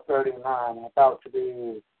about 39, about to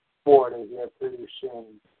be 40 here pretty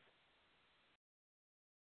soon.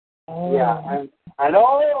 Oh. Yeah, and an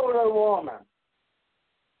older woman.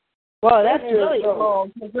 Well, that's really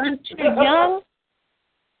old. Aren't you young?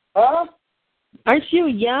 Huh? Aren't you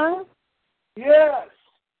young? Yes.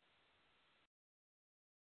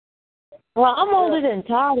 Well, I'm older than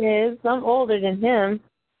Todd is. I'm older than him.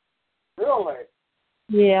 Really?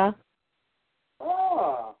 Yeah.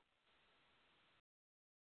 Oh.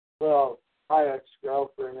 Well, my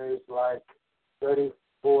ex-girlfriend is like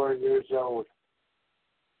 34 years old.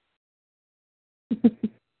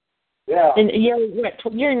 Yeah. And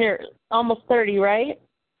you're in your almost 30, right?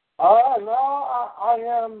 No, I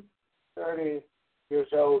am 30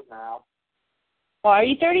 years old now. Oh, are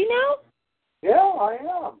you 30 now? Yeah, I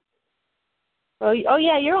am. Oh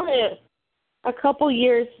yeah, you're only a couple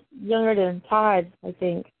years younger than Todd, I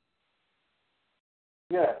think.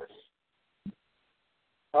 Yes.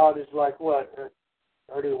 Todd is like what,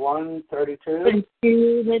 31, 32?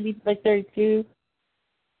 32, maybe like 32.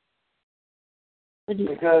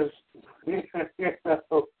 Because, I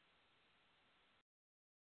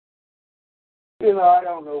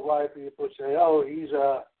don't know why people say, oh, he's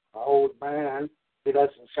an old man. He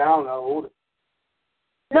doesn't sound old.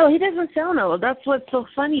 No, he doesn't sound old. That's what's so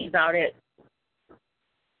funny about it.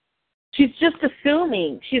 She's just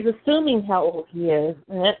assuming. She's assuming how old he is.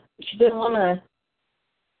 And she doesn't want to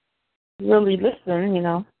really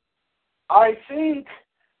listen, I think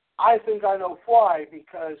I know why,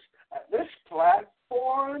 because at this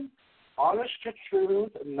platform, honest to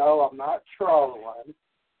truth, no, I'm not trolling,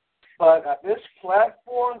 but at this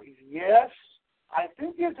platform, yes, I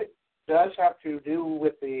think does have to do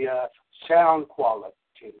with the sound quality.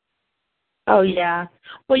 Oh, yeah.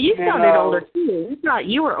 Well, you sounded older, too. You thought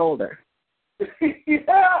you were older.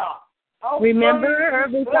 Yeah. Remember?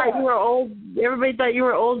 Everybody thought you were old. Everybody thought you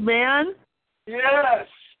were old man? Yes.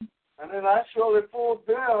 And then I surely fooled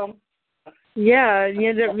them. Yeah, and you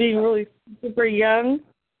ended up being really super young.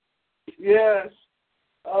 Yes.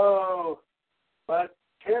 Oh, but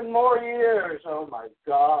 10 more years. Oh, my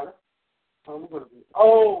God. I'm going to be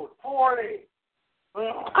old. 40.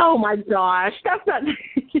 Oh, my gosh. That's not...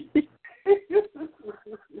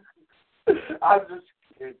 I'm just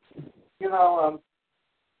kidding. You know,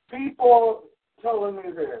 people telling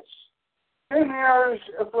me this. 10 years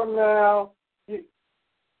from now, you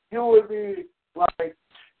would be like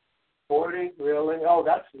 40, really? Oh,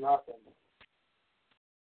 that's nothing.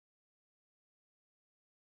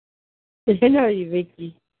 I know you,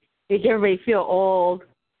 Vicky. Make everybody feel old.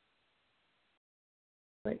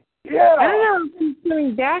 Yeah. I don't know if he's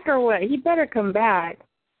coming back or what. He better come back.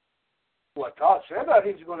 Well, Todd said that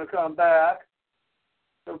he's going to come back.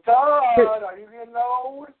 So, Todd, are you getting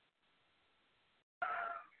old?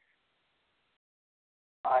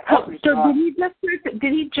 I hope he's so not.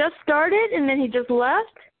 did he just start it and then he just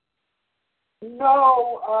left?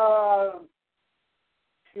 No,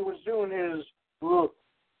 he was doing his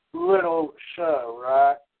little show,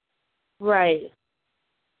 right? Right.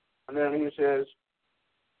 And then he says,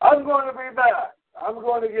 I'm going to be back. I'm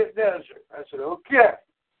going to get desert. I said, okay.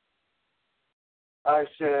 I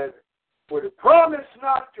said, would you promise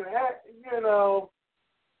not to,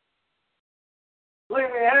 leave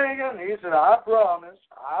me hanging? He said, I promise.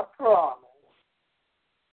 I promise.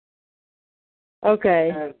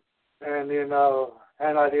 Okay. And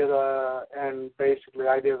and I did basically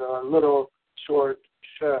I did a little short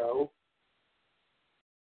show,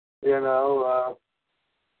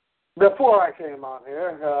 before I came on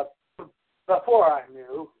here, before I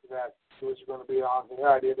knew that he was going to be on here,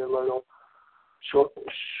 I did a little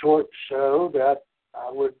short show that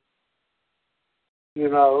I would,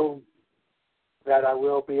 that I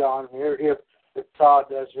will be on here if Todd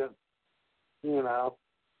doesn't,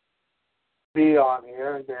 be on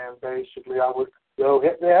here, and then basically I would go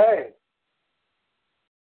hit the hay.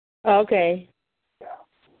 Okay. Yeah.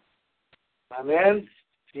 And then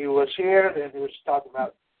he was here, then he was talking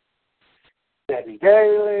about Debbie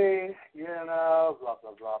Daly, blah,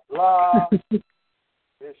 blah, blah, blah.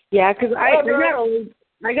 Yeah, because I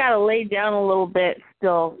gotta lay down a little bit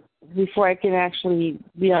still before I can actually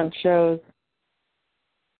be on shows.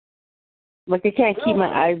 Like I can't keep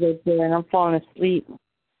my eyes open and I'm falling asleep.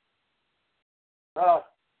 Because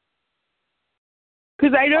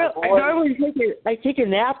I normally take a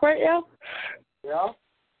nap right now. Yeah.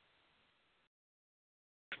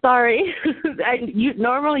 Sorry, you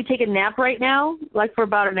normally take a nap right now, like for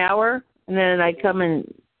about an hour, and then I come and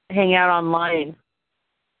hang out online.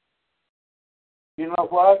 You know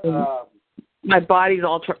what? My body's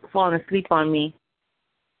all falling asleep on me.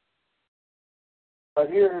 But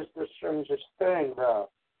here's the strangest thing, though.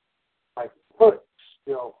 My foot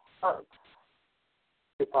still hurts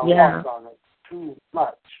if I walk on it too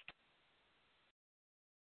much.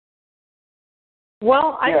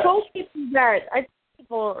 Well, I told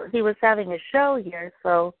people he was having a show here,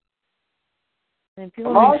 so and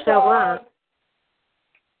people can show up.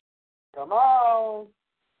 Come on.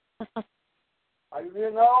 Are you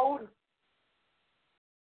getting old?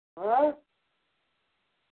 Huh?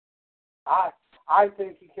 I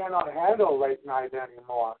think he cannot handle late night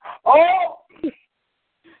anymore. Oh!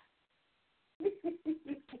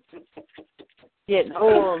 Getting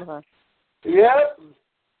old, huh? Yep.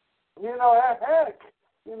 Heck,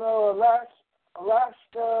 last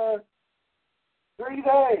 3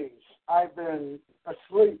 days I've been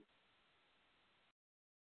asleep.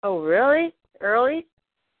 Oh, really? Early?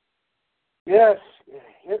 Yes,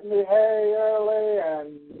 hitting the hay early,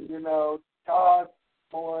 and, Todd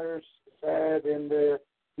Moyers said in the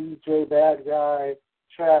DJ Bad Guy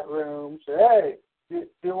chat room, said, hey, do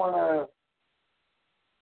you want to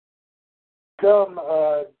come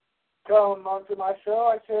onto my show?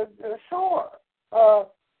 I said, sure.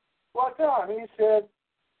 What time? He said,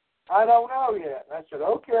 I don't know yet. I said,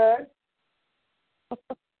 okay.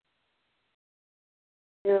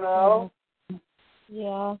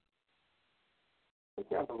 Yeah. I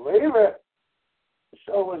can't believe it. The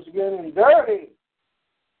show was getting dirty.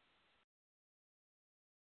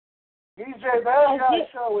 DJ Bad Guy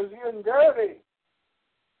show was getting dirty.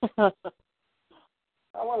 I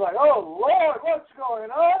was like, oh, Lord, what's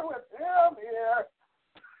going on with him here?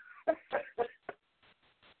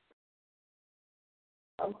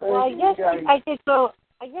 Well, I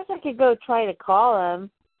guess I could go try to call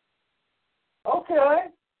him.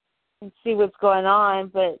 Okay. and see what's going on.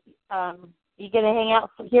 But you going to hang out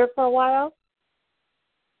here for a while?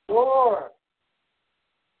 Sure.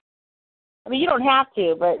 I mean, you don't have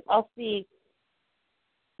to, but I'll see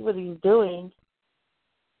what he's doing.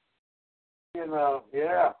 You know,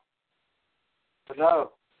 yeah. I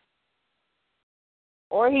know.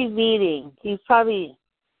 Or he's eating. He's probably...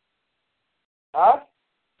 Huh?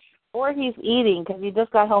 Or he's eating because he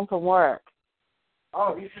just got home from work.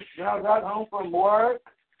 Oh, he just now got home from work?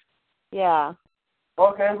 Yeah.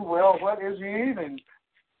 Okay, well, what is he eating?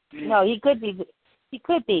 No, he could be. He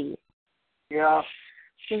could be. Yeah.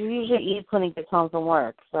 Because he usually eats when he gets home from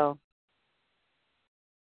work, so.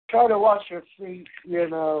 Try to wash your feet, you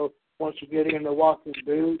know, once you get in the walking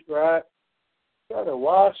boot, right? Try to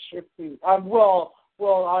wash your feet. I'm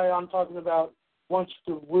talking about once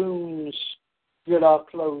the wounds get all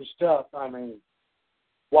closed up. I mean,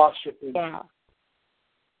 wash your feet. Yeah.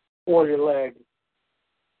 Or your leg.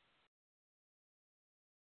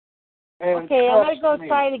 And okay, I'm going to go me.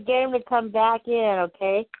 try to get him to come back in,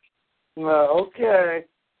 okay? Okay.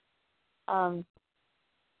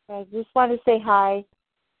 I just want to say hi.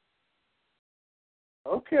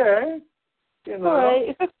 Okay. You know. All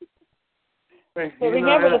right. But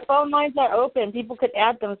remember, the phone lines are open. People could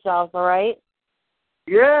add themselves, all right?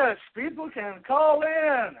 Yes, people can call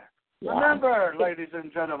in. Yeah. Remember, ladies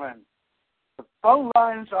and gentlemen, the phone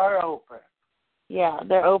lines are open. Yeah,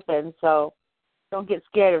 they're open, so don't get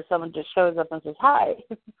scared if someone just shows up and says hi.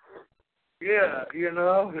 Yeah, you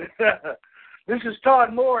know. This is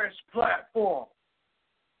Todd Morris' platform.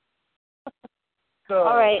 So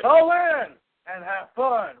all right. Call in and have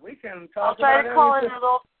fun. We can talk I'll try about to call in anything. a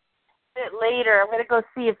little bit later. I'm going to go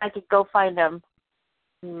see if I could go find him.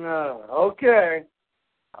 No, okay.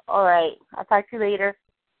 All right. I'll talk to you later.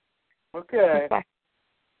 Okay. Bye.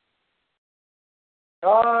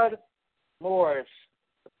 Todd Morris,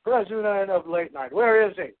 the president of Late Night. Where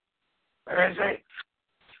is he? Where is he?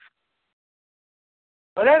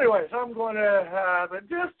 But anyways, I'm going to have a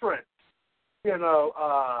different, you know,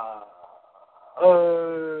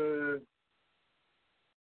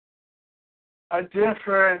 a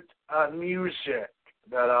different music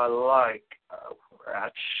that I like.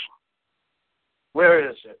 Rats. Where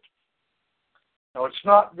is it? No, it's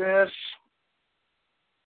not this.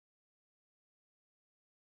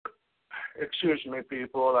 Excuse me,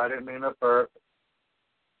 people. I didn't mean to burp.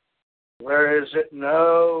 Where is it?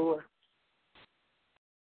 No.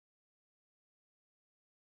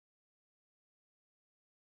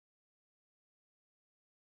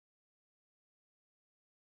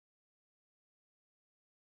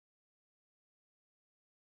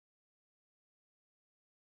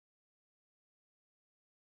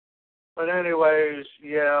 But anyways,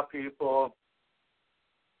 yeah, people.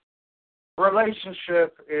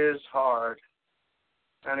 Relationship is hard.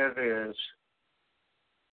 And it is.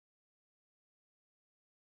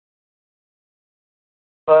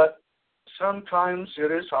 But sometimes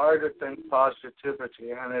it is hard to think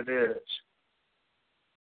positivity, and it is.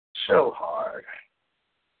 So hard.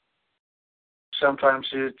 Sometimes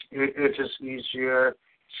it is easier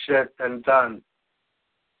said than done.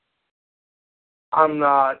 I'm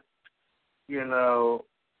not, you know,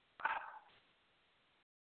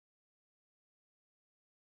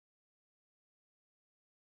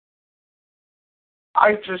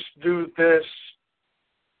 I just do this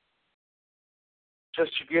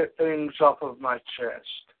just to get things off of my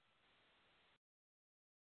chest.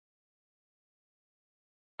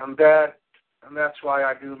 And that's why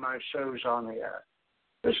I do my shows on the air.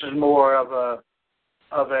 This is more of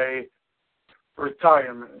a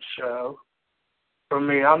retirement show for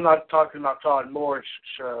me. I'm not talking about Todd Morris'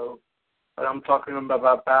 show, but I'm talking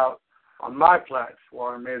about on my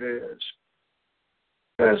platform it is.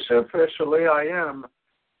 Because officially I am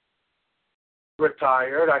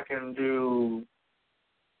retired. I can do,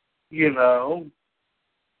 you know,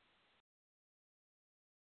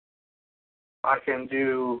 I can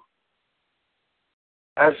do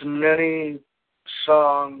as many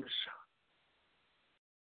songs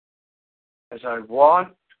as I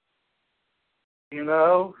want, you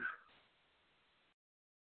know.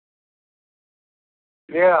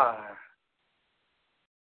 Yeah.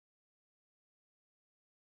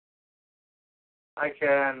 I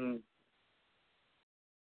can,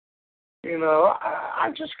 you know,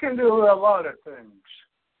 I just can do a lot of things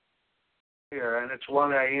here, and it's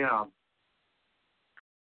 1 a.m.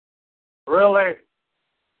 Really?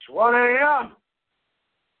 It's 1 a.m.?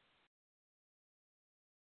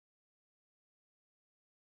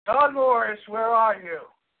 Todd Morris, where are you?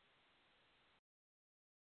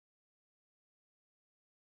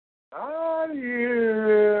 Are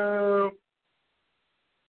you?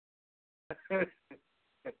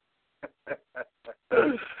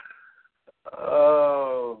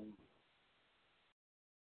 Oh.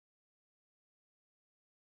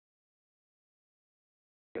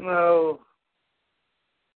 You know,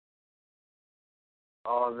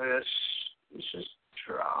 all this is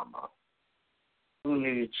drama. Who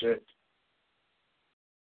needs it?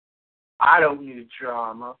 I don't need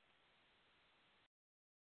drama.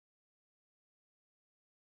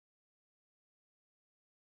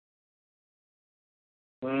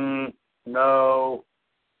 No.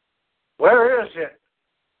 Where is it?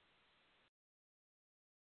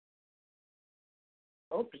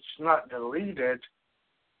 Hope it's not deleted.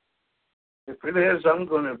 If it is, I'm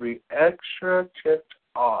going to be extra ticked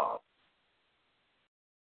off.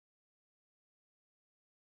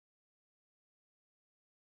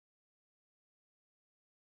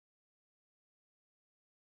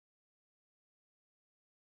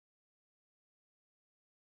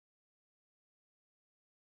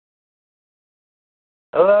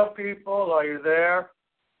 Hello, people. Are you there?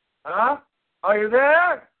 Huh? Are you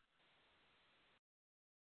there?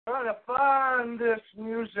 Trying to find this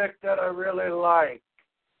music that I really like.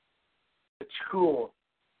 It's cool.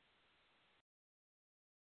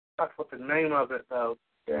 That's what the name of it, though.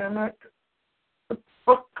 Damn it.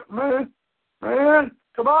 Fuck, man. Man,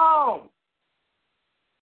 come on.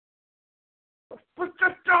 Put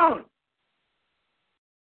this down.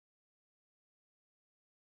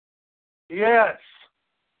 Yes.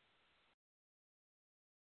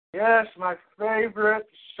 Yes, my favorite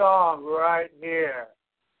song right here.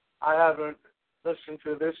 I haven't listened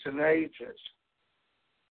to this in ages.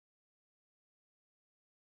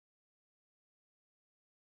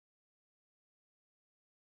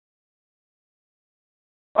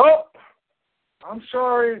 Oh, I'm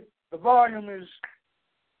sorry. The volume is...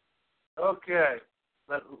 Okay.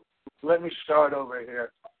 Let me start over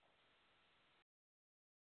here.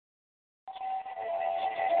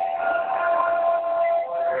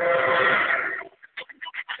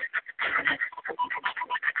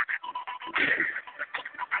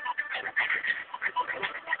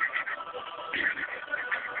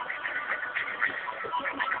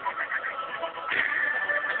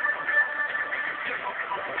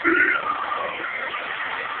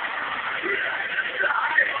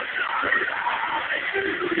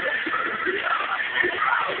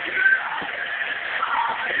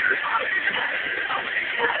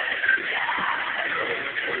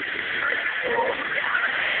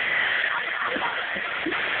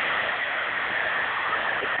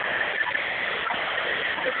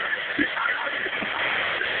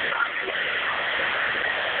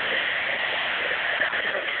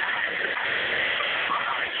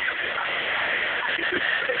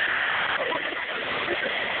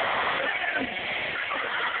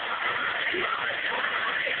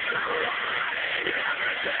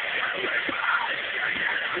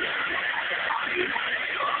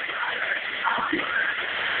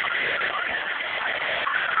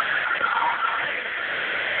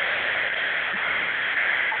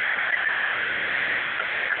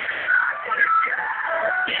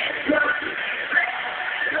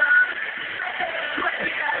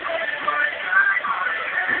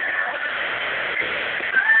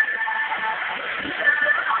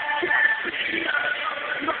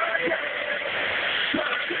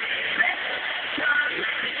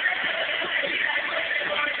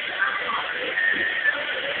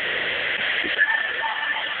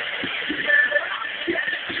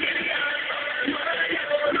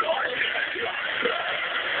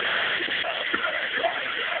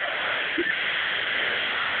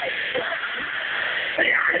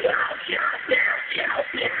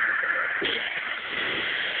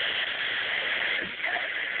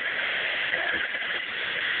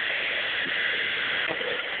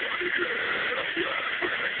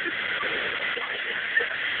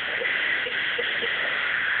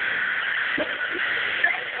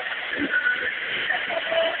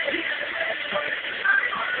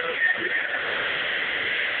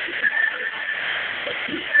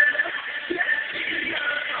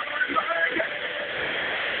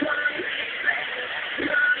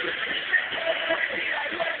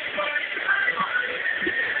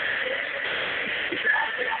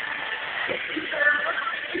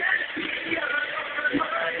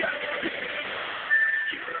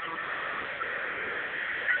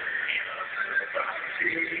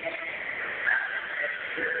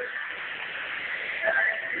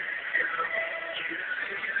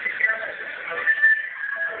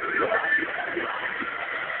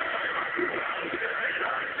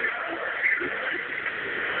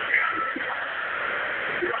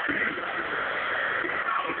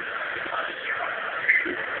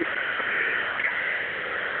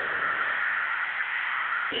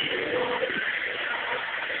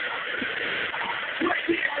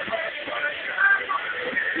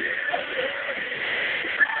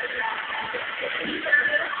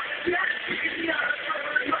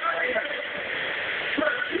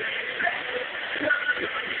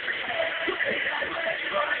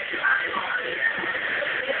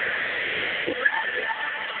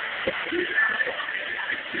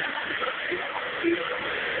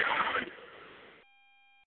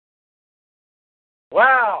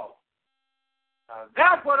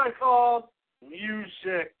 I call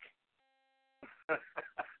music.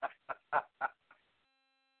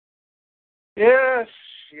 Yes,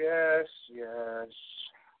 yes, yes.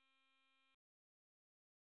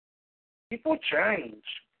 People change,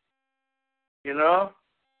 you know?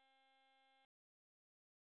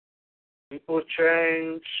 People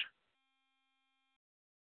change.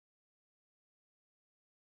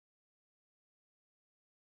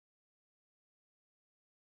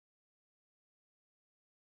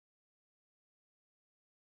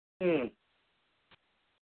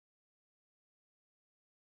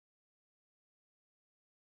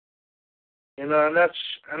 You know,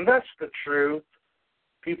 and that's the truth.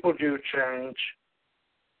 People do change.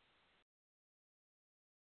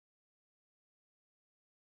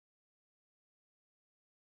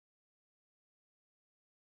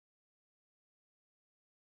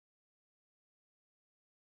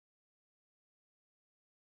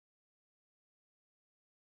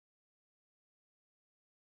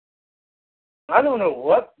 I don't know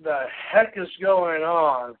what the heck is going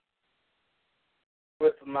on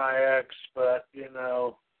with my ex, but, you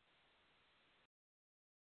know,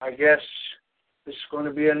 I guess this is going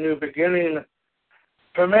to be a new beginning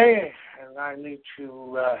for me, and I need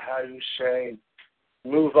to,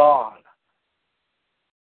 move on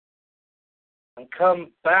and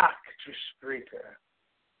come back to Spreaker,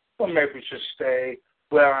 or maybe just stay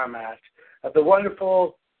where I'm at the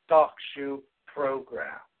wonderful Talk Show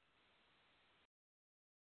program.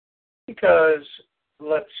 Because,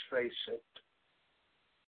 let's face it,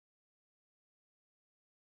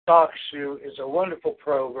 Talk Show is a wonderful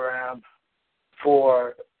program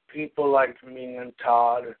for people like me and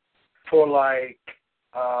Todd, for like,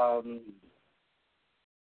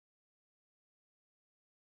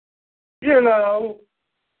 you know,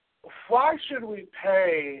 why should we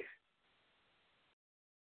pay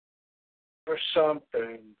for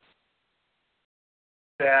something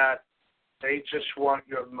that they just want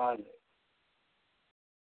your money?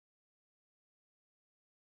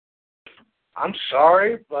 I'm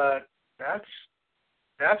sorry, but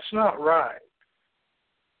that's not right.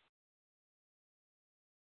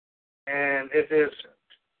 And it isn't.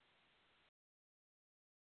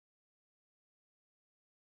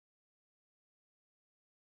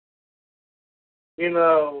 You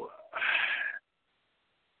know,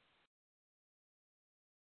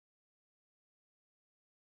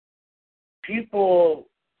 people,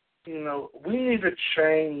 you know, we need to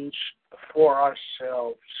change for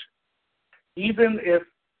ourselves. Even if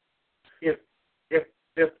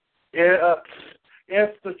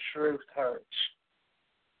the truth hurts.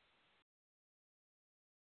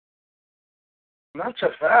 And that's a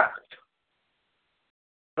fact.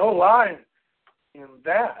 No lying in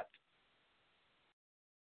that.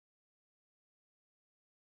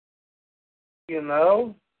 You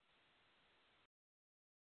know?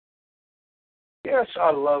 Yes,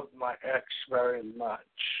 I love my ex very much.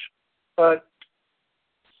 But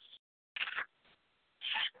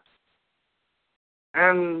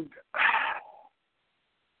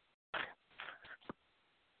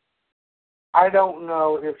I don't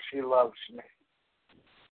know if she loves me.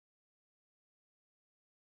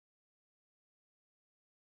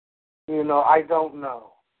 You know, I don't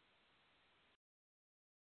know.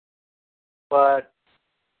 But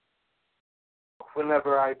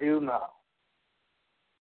whenever I do know,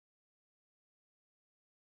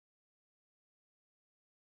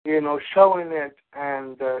 you know, showing it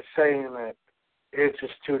and saying it, it's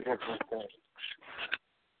just two different things.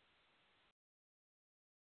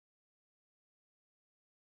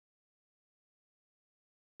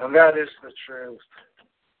 And that is the truth.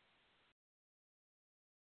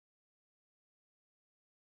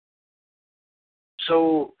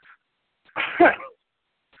 So,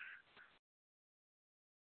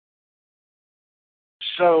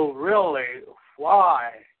 so really,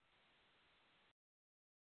 why?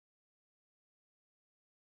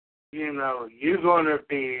 You know, you're going to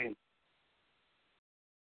be,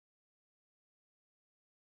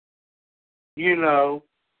 you know,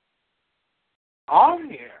 on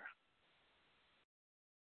here.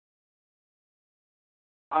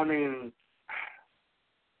 I mean,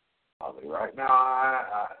 probably right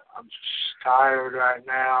now, I'm just tired right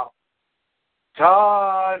now.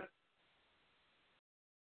 Todd,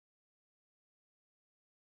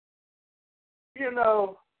 you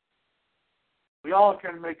know, we all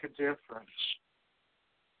can make a difference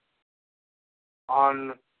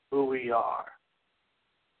on who we are.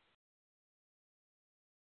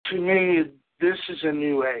 To me, this is a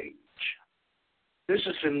new age. This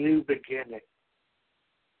is a new beginning.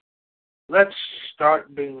 Let's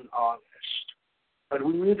start being honest. But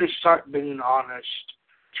we need to start being honest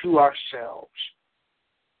to ourselves.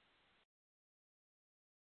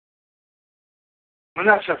 And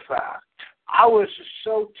that's a fact. I was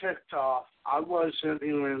so ticked off, I wasn't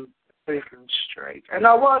even thinking straight. And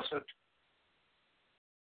I wasn't.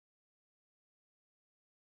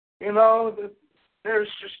 You know, there's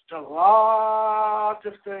just a lot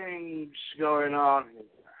of things going on here.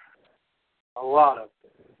 A lot of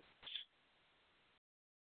things.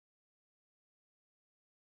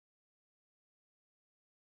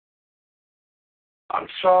 I'm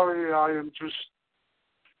sorry,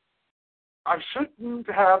 I shouldn't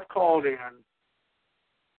have called in.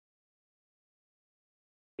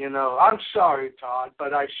 You know, I'm sorry, Todd,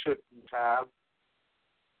 but I shouldn't have.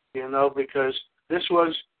 You know, because this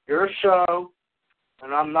was your show,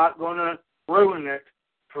 and I'm not going to ruin it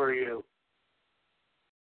for you.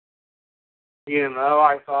 You know,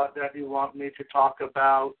 I thought that you want me to talk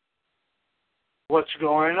about what's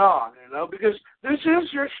going on, you know, because this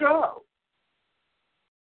is your show.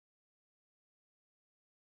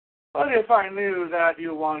 But if I knew that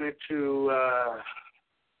you wanted to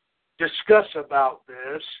discuss about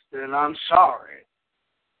this, then I'm sorry.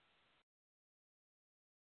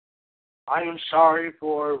 I am sorry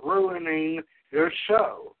for ruining your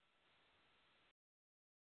show.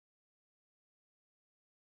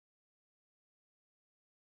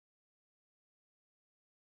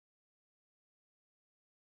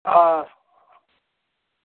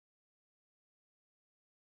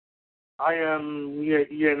 I am,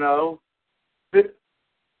 you know, this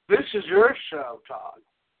is your show, Todd.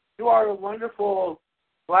 You are a wonderful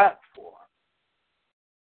platform.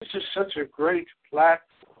 This is such a great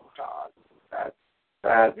platform, Todd,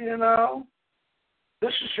 that you know,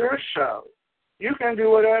 this is your show. You can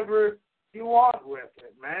do whatever you want with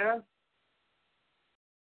it, man.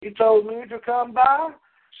 You told me to come by,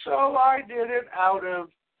 so I did it out of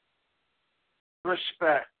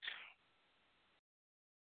respect.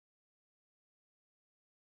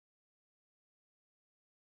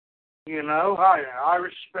 You know, I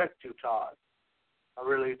respect you, Todd. I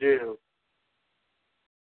really do.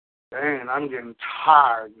 Dang, I'm getting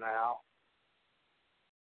tired now.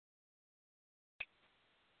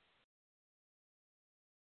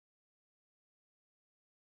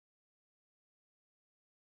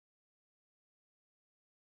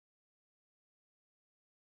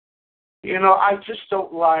 You know, I just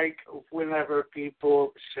don't like whenever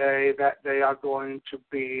people say that they are going to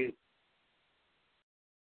be,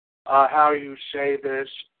 how you say this,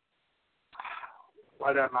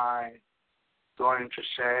 what am I going to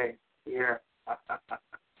say here?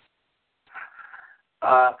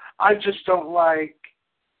 I just don't like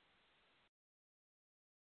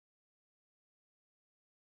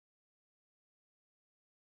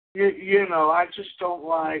you know, I just don't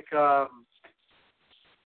like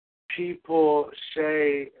people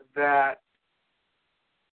say that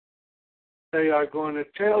they are going to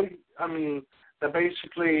tell you, I mean, that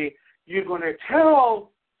basically you're going to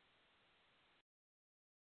tell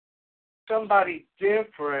somebody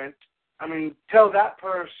different, I mean, tell that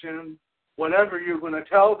person whatever you're going to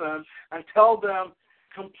tell them, and tell them,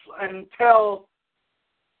 and tell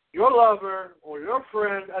your lover or your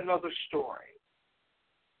friend another story.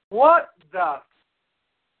 What the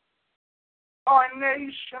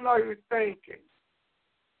carnation are you thinking?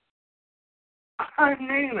 I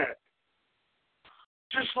mean it.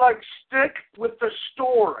 Just like stick with the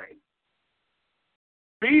story.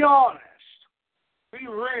 Be honest. Be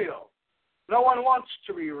real. No one wants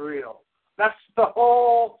to be real. That's the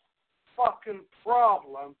whole fucking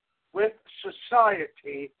problem with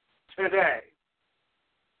society today.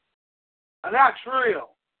 And that's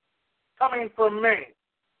real. Coming from me.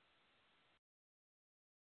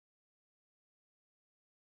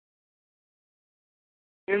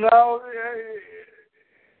 You know,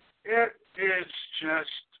 it is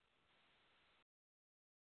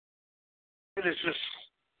just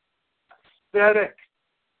pathetic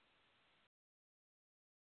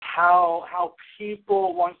how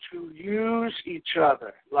people want to use each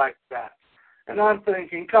other like that. And I'm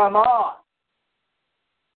thinking, come on.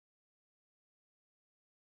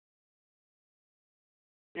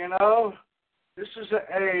 You know, this is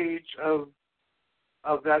an age of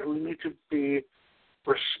that we need to be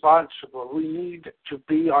responsible. We need to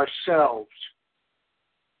be ourselves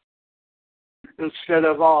instead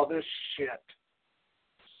of all this shit.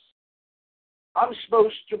 I'm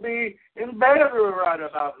supposed to be in bed right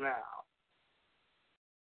about now.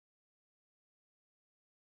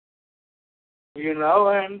 You know,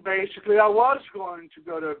 and basically I was going to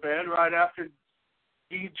go to bed right after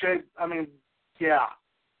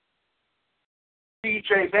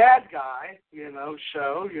DJ Bad Guy,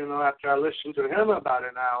 show, after I listened to him about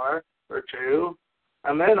an hour or two,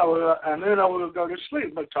 and then I will go to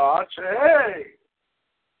sleep. But Todd said, hey.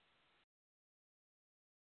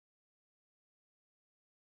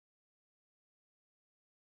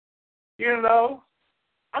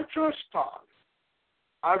 I trust Todd.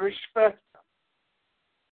 I respect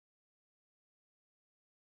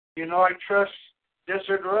him. I trust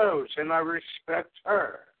Desert Rose, and I respect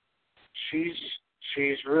her. She's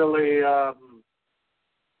really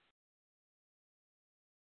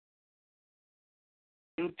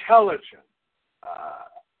intelligent.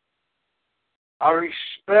 I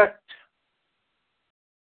respect,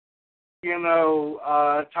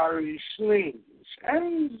 Tyree Sneeze.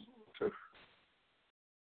 And,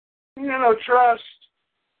 trust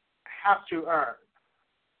have to earn.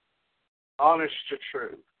 Honest to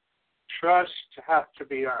truth. Trust have to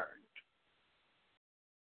be earned.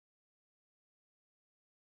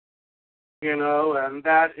 And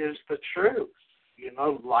that is the truth.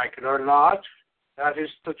 Like it or not, that is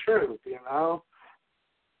the truth,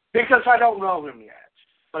 Because I don't know him yet,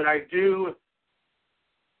 but I do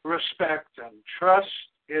respect him. Trust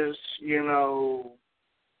is,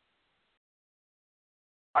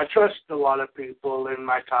 I trust a lot of people in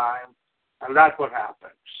my time, and that's what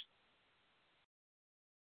happens.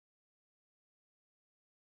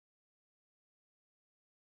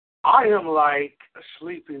 I am like a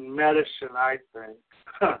sleeping medicine, I think.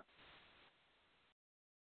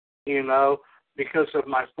 Because of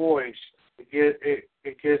my voice.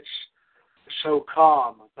 It gets so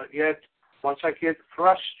calm. But yet, once I get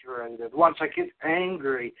frustrated, once I get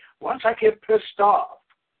angry, once I get pissed off,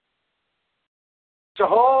 it's a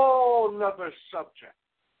whole nother subject.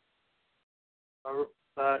 But,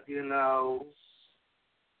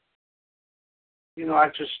 I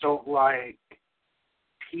just don't like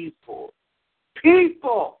people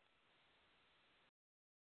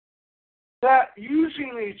that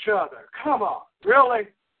using each other. Come on, really?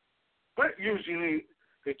 Quit using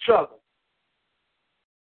each other.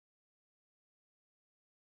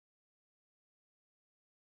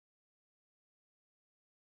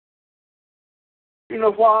 You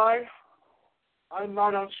know why I'm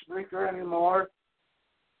not on Spreaker anymore?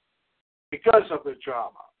 Because of the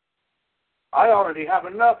drama. I already have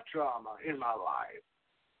enough drama in my life.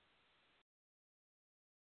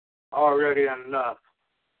 Already enough.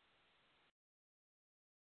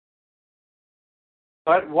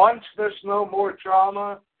 But once there's no more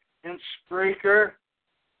drama in Spreaker,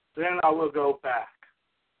 then I will go back.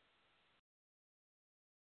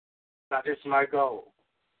 That is my goal.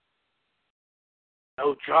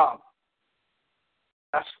 No drama.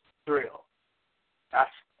 That's the thrill. That's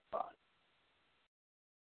fun.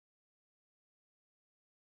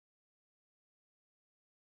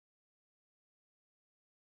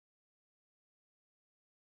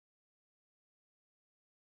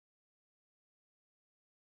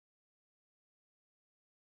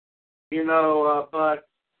 But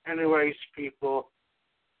anyways, people,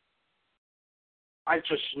 I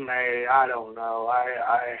don't know.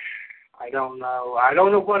 I don't know. I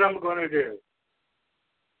don't know what I'm going to do.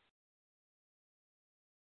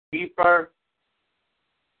 Keep her?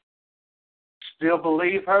 Still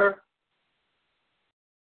believe her?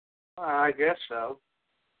 I guess so.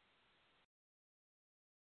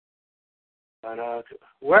 But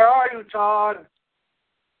where are you, Todd?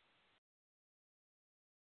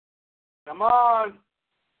 Come on.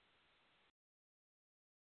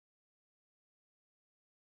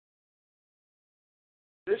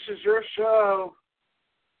 This is your show.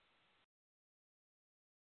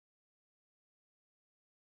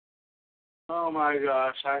 Oh my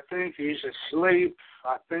gosh, I think he's asleep.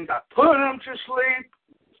 I think I put him to sleep.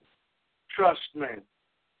 Trust me.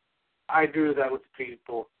 I do that with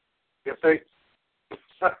people. If they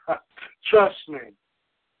trust me.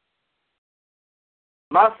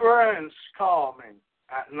 My friends call me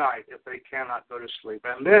at night if they cannot go to sleep.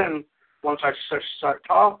 And then once I start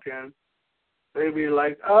talking, they be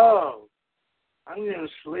like, oh, I'm getting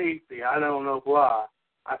sleepy. I don't know why.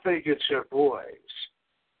 I think it's your voice.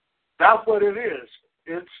 That's what it is.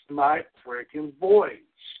 It's my freaking voice.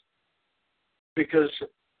 Because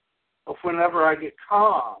whenever I get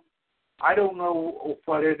calm, I don't know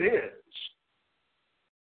what it is.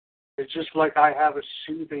 It's just like I have a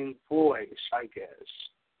soothing voice, I guess.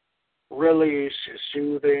 Really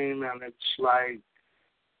soothing, and it's like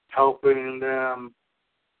helping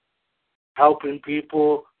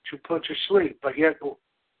people to put to sleep. But yet,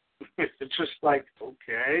 it's just like,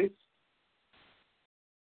 okay.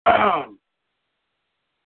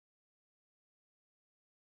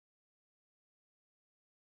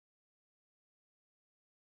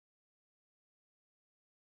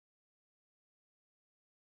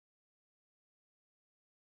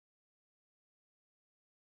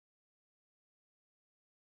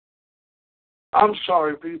 I'm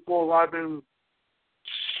sorry, people. I've been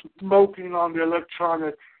smoking on the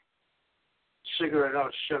electronic cigarette. Oh,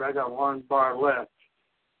 shit, I got one bar left.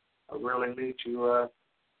 I really need to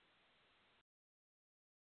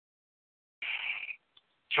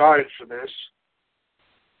charge for this.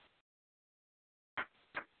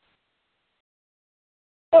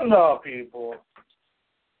 But no, people.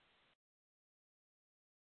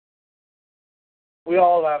 We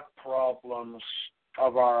all have problems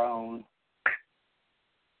of our own.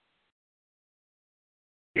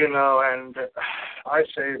 You know, and I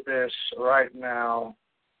say this right now.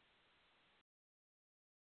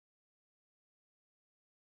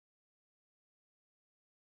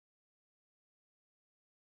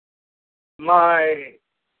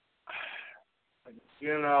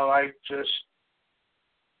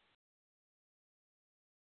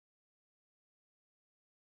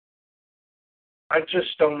 I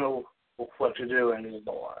just don't know what to do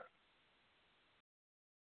anymore.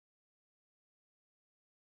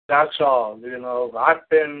 That's all, you know. I've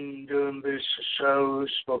been doing these shows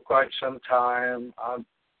for quite some time.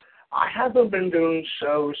 I haven't been doing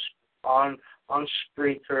shows on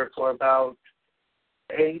Spreaker for about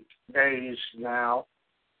 8 days now.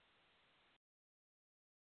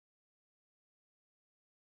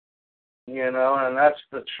 You know, and that's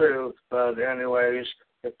the truth. But anyways,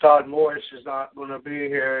 if Todd Morris is not going to be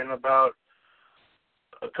here in about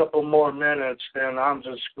a couple more minutes, then I'm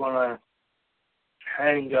just going to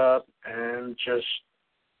hang up and just,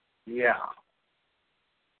 yeah.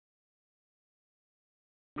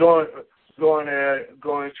 Going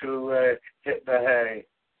to hit the hay.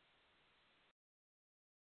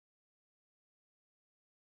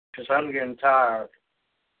 Because I'm getting tired.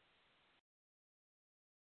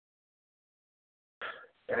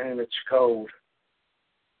 And it's cold.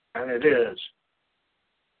 And it is.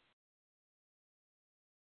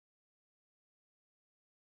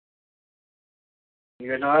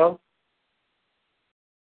 You know?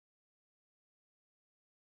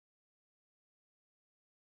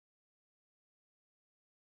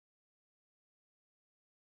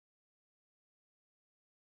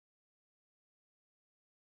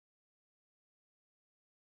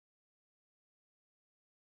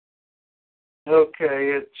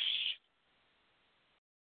 Okay, it's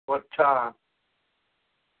what time?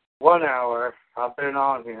 1 hour. I've been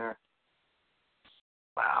on here.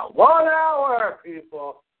 Wow, 1 hour,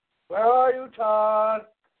 people. Where are you, Todd?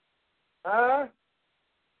 Huh?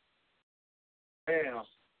 Damn.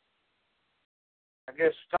 I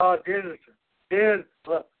guess Todd did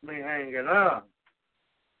left me hanging up.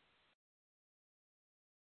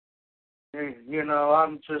 You know,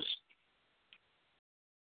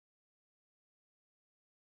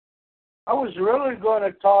 I was really going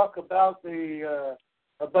to talk about the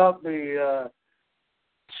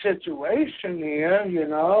situation here, you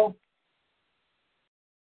know,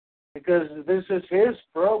 because this is his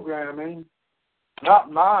programming, not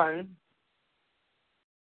mine.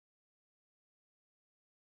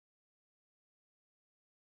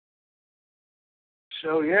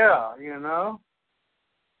 So yeah, you know.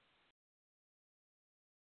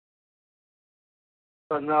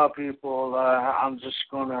 But no, people, I'm just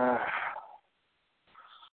gonna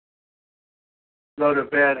go to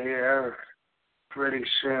bed here pretty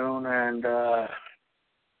soon, and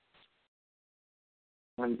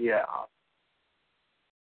yeah.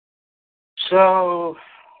 So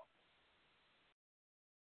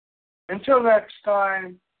until next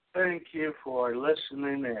time, thank you for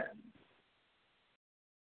listening in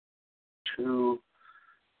to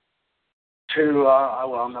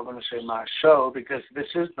well, I'm not going to say my show because this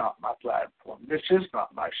is not my platform. This is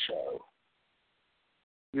not my show.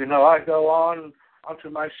 You know, I go onto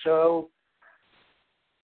my show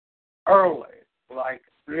early, like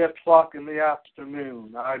 3 o'clock in the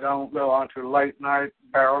afternoon. I don't go on to late night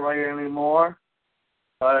barely anymore,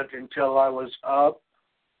 but until I was up,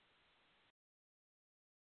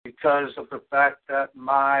 because of the fact that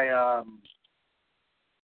my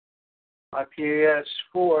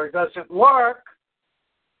PS4 doesn't work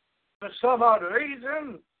for some odd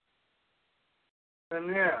reason.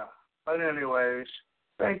 And yeah, but anyways,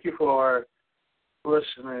 thank you for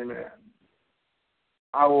listening in.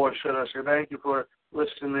 Or should I say thank you for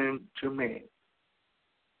listening to me.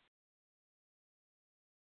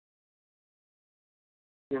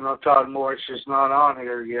 You know, Todd Morris is not on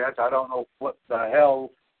here yet. I don't know what the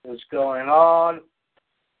hell is going on.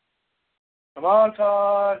 Come on,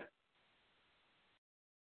 Todd.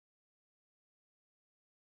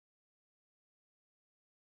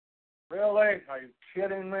 Really? Are you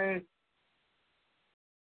kidding me?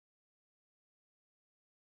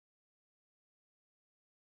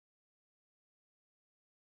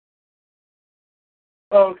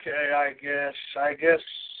 Okay, I guess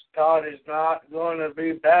Todd is not going to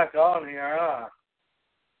be back on here, huh?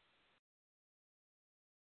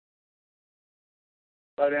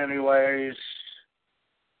 But anyways,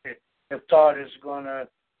 if Todd is going to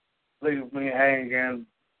leave me hanging,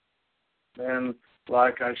 then,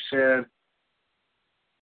 like I said,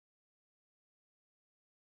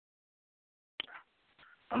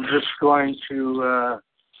 I'm just going to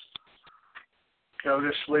go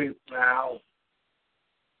to sleep now.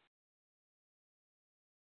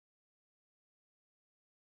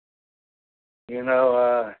 You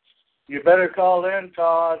know, you better call in,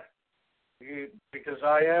 Todd, because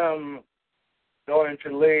I am going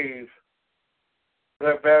to leave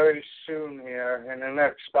very soon here, in the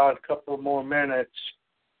next about couple more minutes.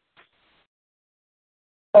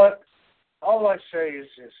 But all I say is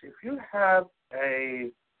this: if you have a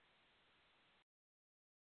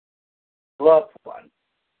loved one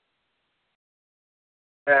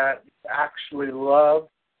that you actually love,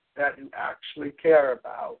 that you actually care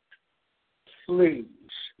about, please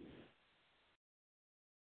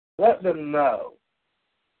let them know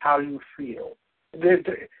how you feel.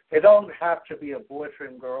 They don't have to be a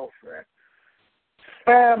boyfriend, girlfriend.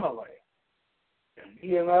 Family,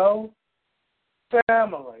 you know?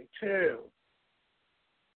 Family, too.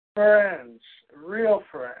 Friends, real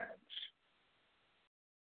friends.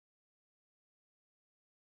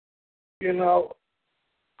 You know,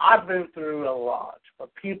 I've been through a lot,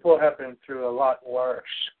 but people have been through a lot worse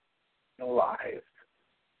in life.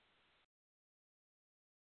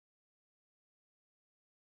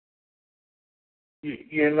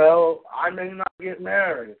 You know, I may not get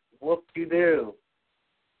married. Whoop-de-doo.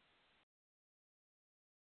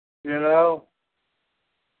 You know?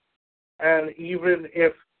 And even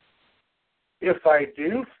if I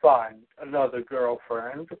do find another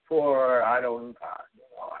girlfriend, or I don't, you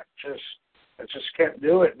know, I just can't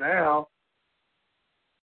do it now.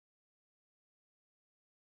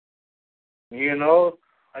 You know,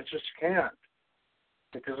 I just can't,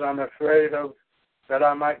 because I'm afraid of that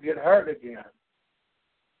I might get hurt again.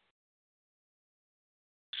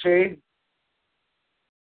 See,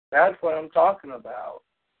 that's what I'm talking about.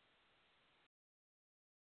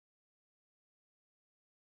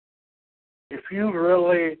 If you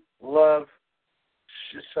really love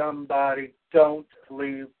somebody, don't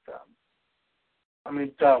leave them. I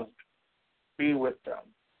mean, don't. Be with them.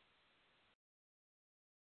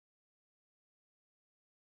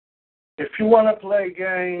 If you want to play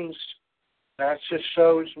games, that just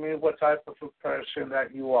shows me what type of a person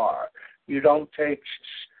that you are. You don't take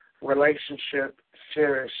relationship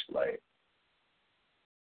seriously.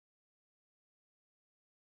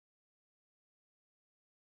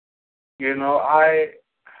 You know, I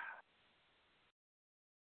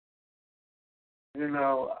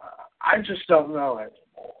just don't know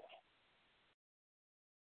anymore.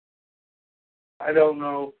 I don't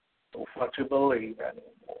know what to believe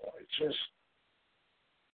anymore. It's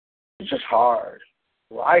just hard.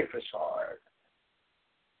 Life is hard.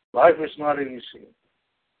 Life is not easy.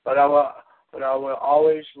 But I will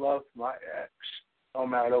always love my ex, no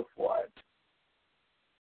matter what.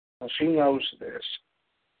 And she knows this.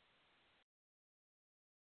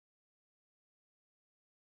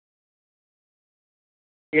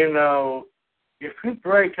 You know, if you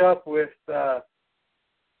break up with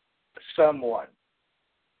someone,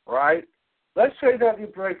 right? Let's say that you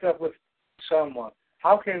break up with someone.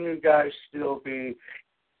 How can you guys still be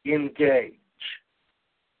engaged?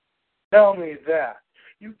 Tell me that.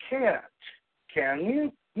 You can't. Can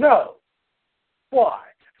you? No. Why?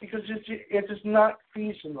 Because it is not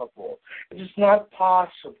feasible. It is not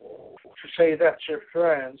possible to say that you're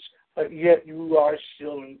friends, but yet you are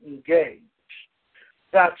still engaged.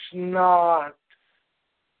 That's not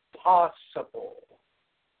possible.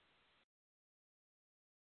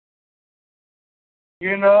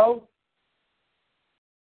 You know?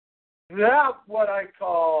 That's what I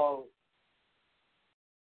call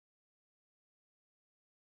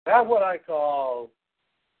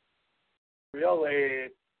really,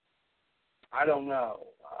 I don't know.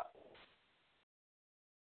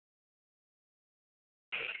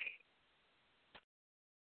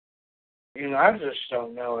 I just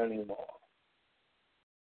don't know anymore.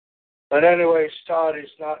 But anyways, Todd is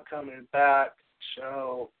not coming back,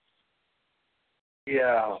 so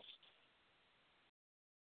yeah.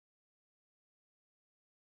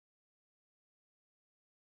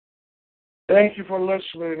 Thank you for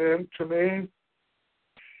listening in to me.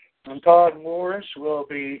 And Todd Morris will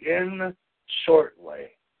be in shortly.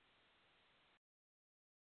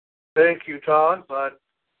 Thank you, Todd, but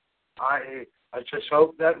I just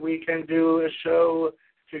hope that we can do a show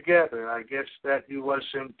together. I guess that he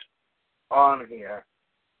wasn't on here.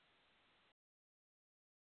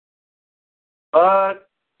 But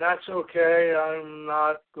that's okay. I'm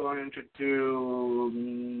not going to do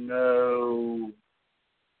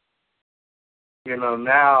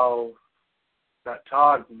now that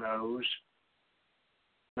Todd knows,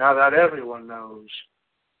 now that everyone knows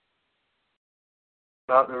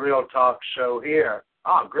about the Real Talk show here.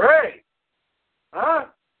 Oh, great. Huh?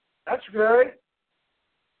 That's great.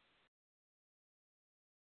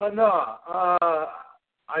 But no,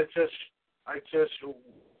 I just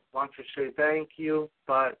want to say thank you,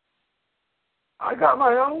 but I got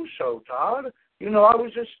my own show, Todd. I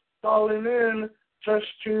was just calling in just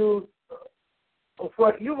to of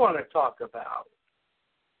what you want to talk about.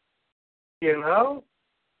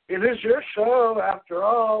 It is your show after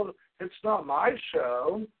all. It's not my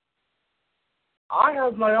show. I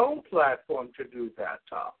have my own platform to do that,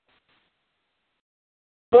 Todd.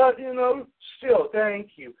 But, still,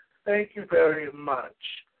 thank you. Thank you very much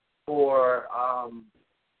for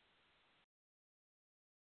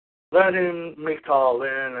letting me call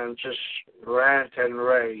in and just rant and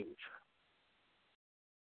rave.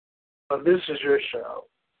 But this is your show.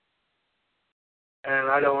 And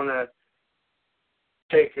I don't want to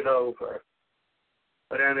take it over.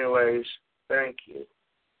 But anyways, thank you.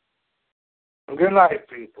 And good night,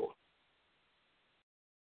 people.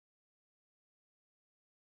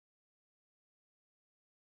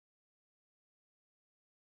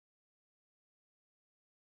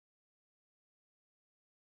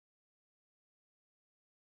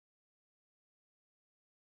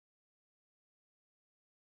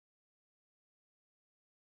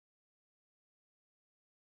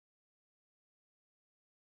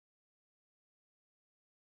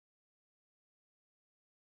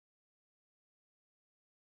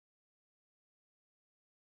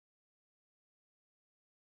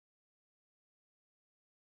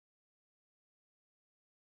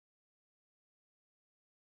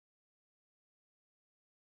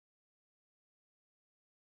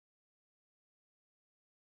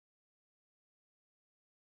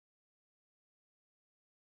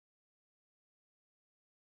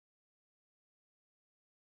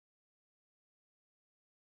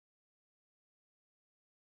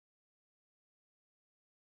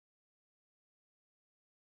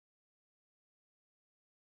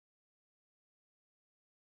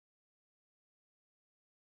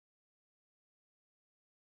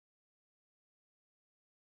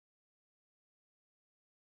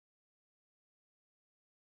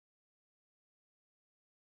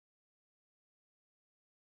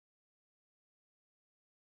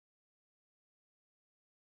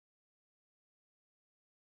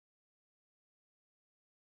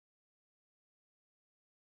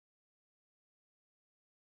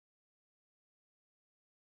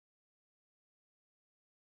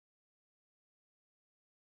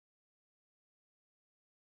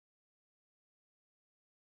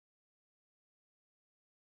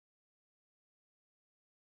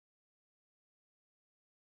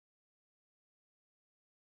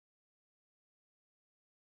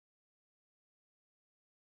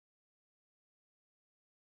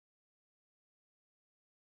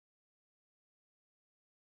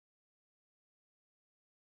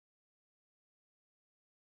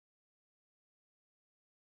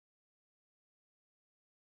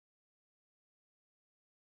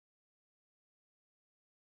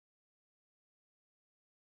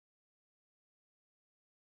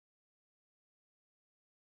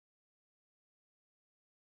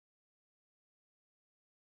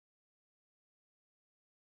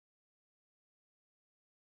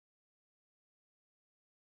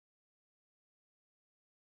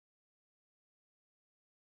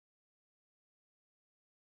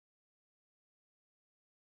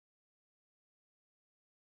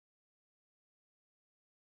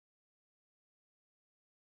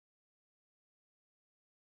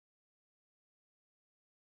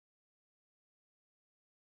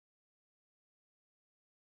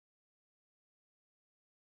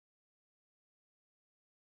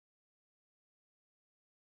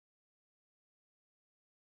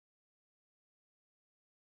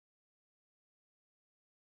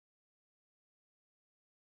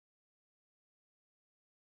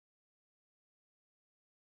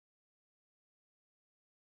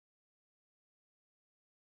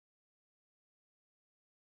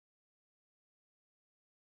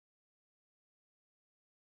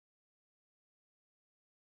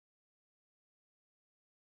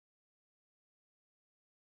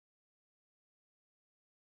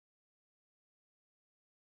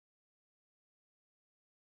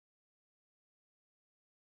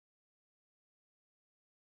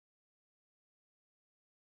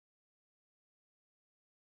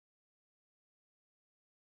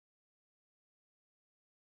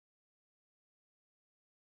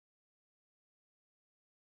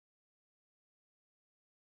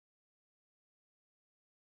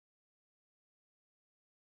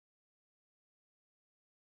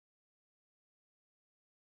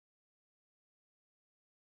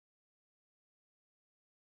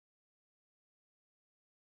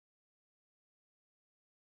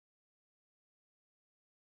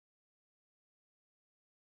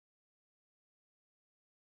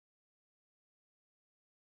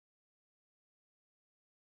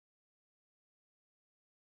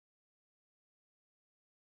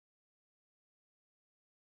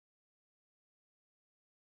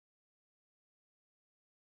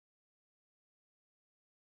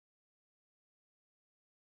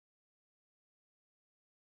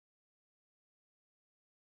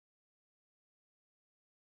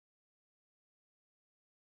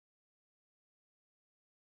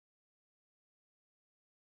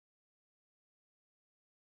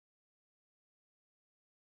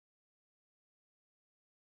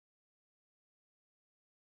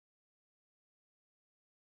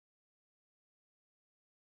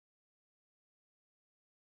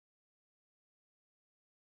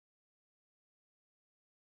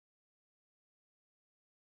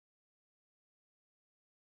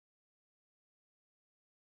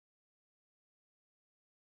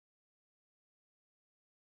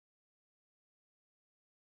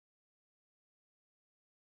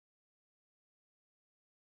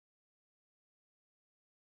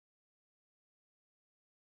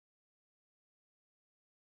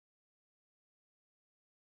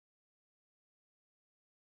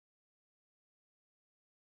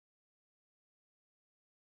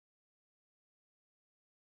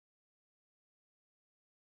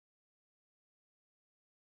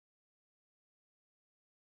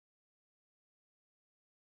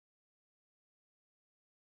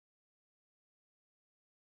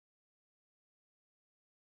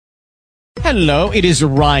 Hello, it is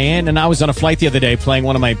Ryan, and I was on a flight the other day playing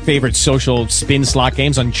one of my favorite social spin slot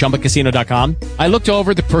games on ChumbaCasino.com. I looked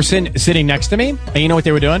over at the person sitting next to me, and you know what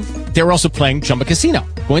they were doing? They were also playing Chumba Casino.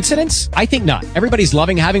 Coincidence? I think not. Everybody's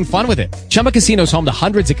loving having fun with it. Chumba Casino is home to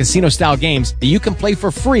hundreds of casino-style games that you can play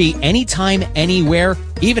for free anytime, anywhere,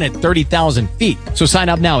 even at 30,000 feet. So sign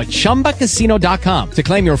up now at ChumbaCasino.com to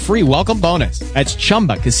claim your free welcome bonus. That's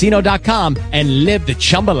ChumbaCasino.com and live the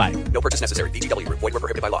Chumba life. No purchase necessary. VGW. Void where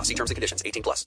prohibited by law. See terms and conditions. 18+.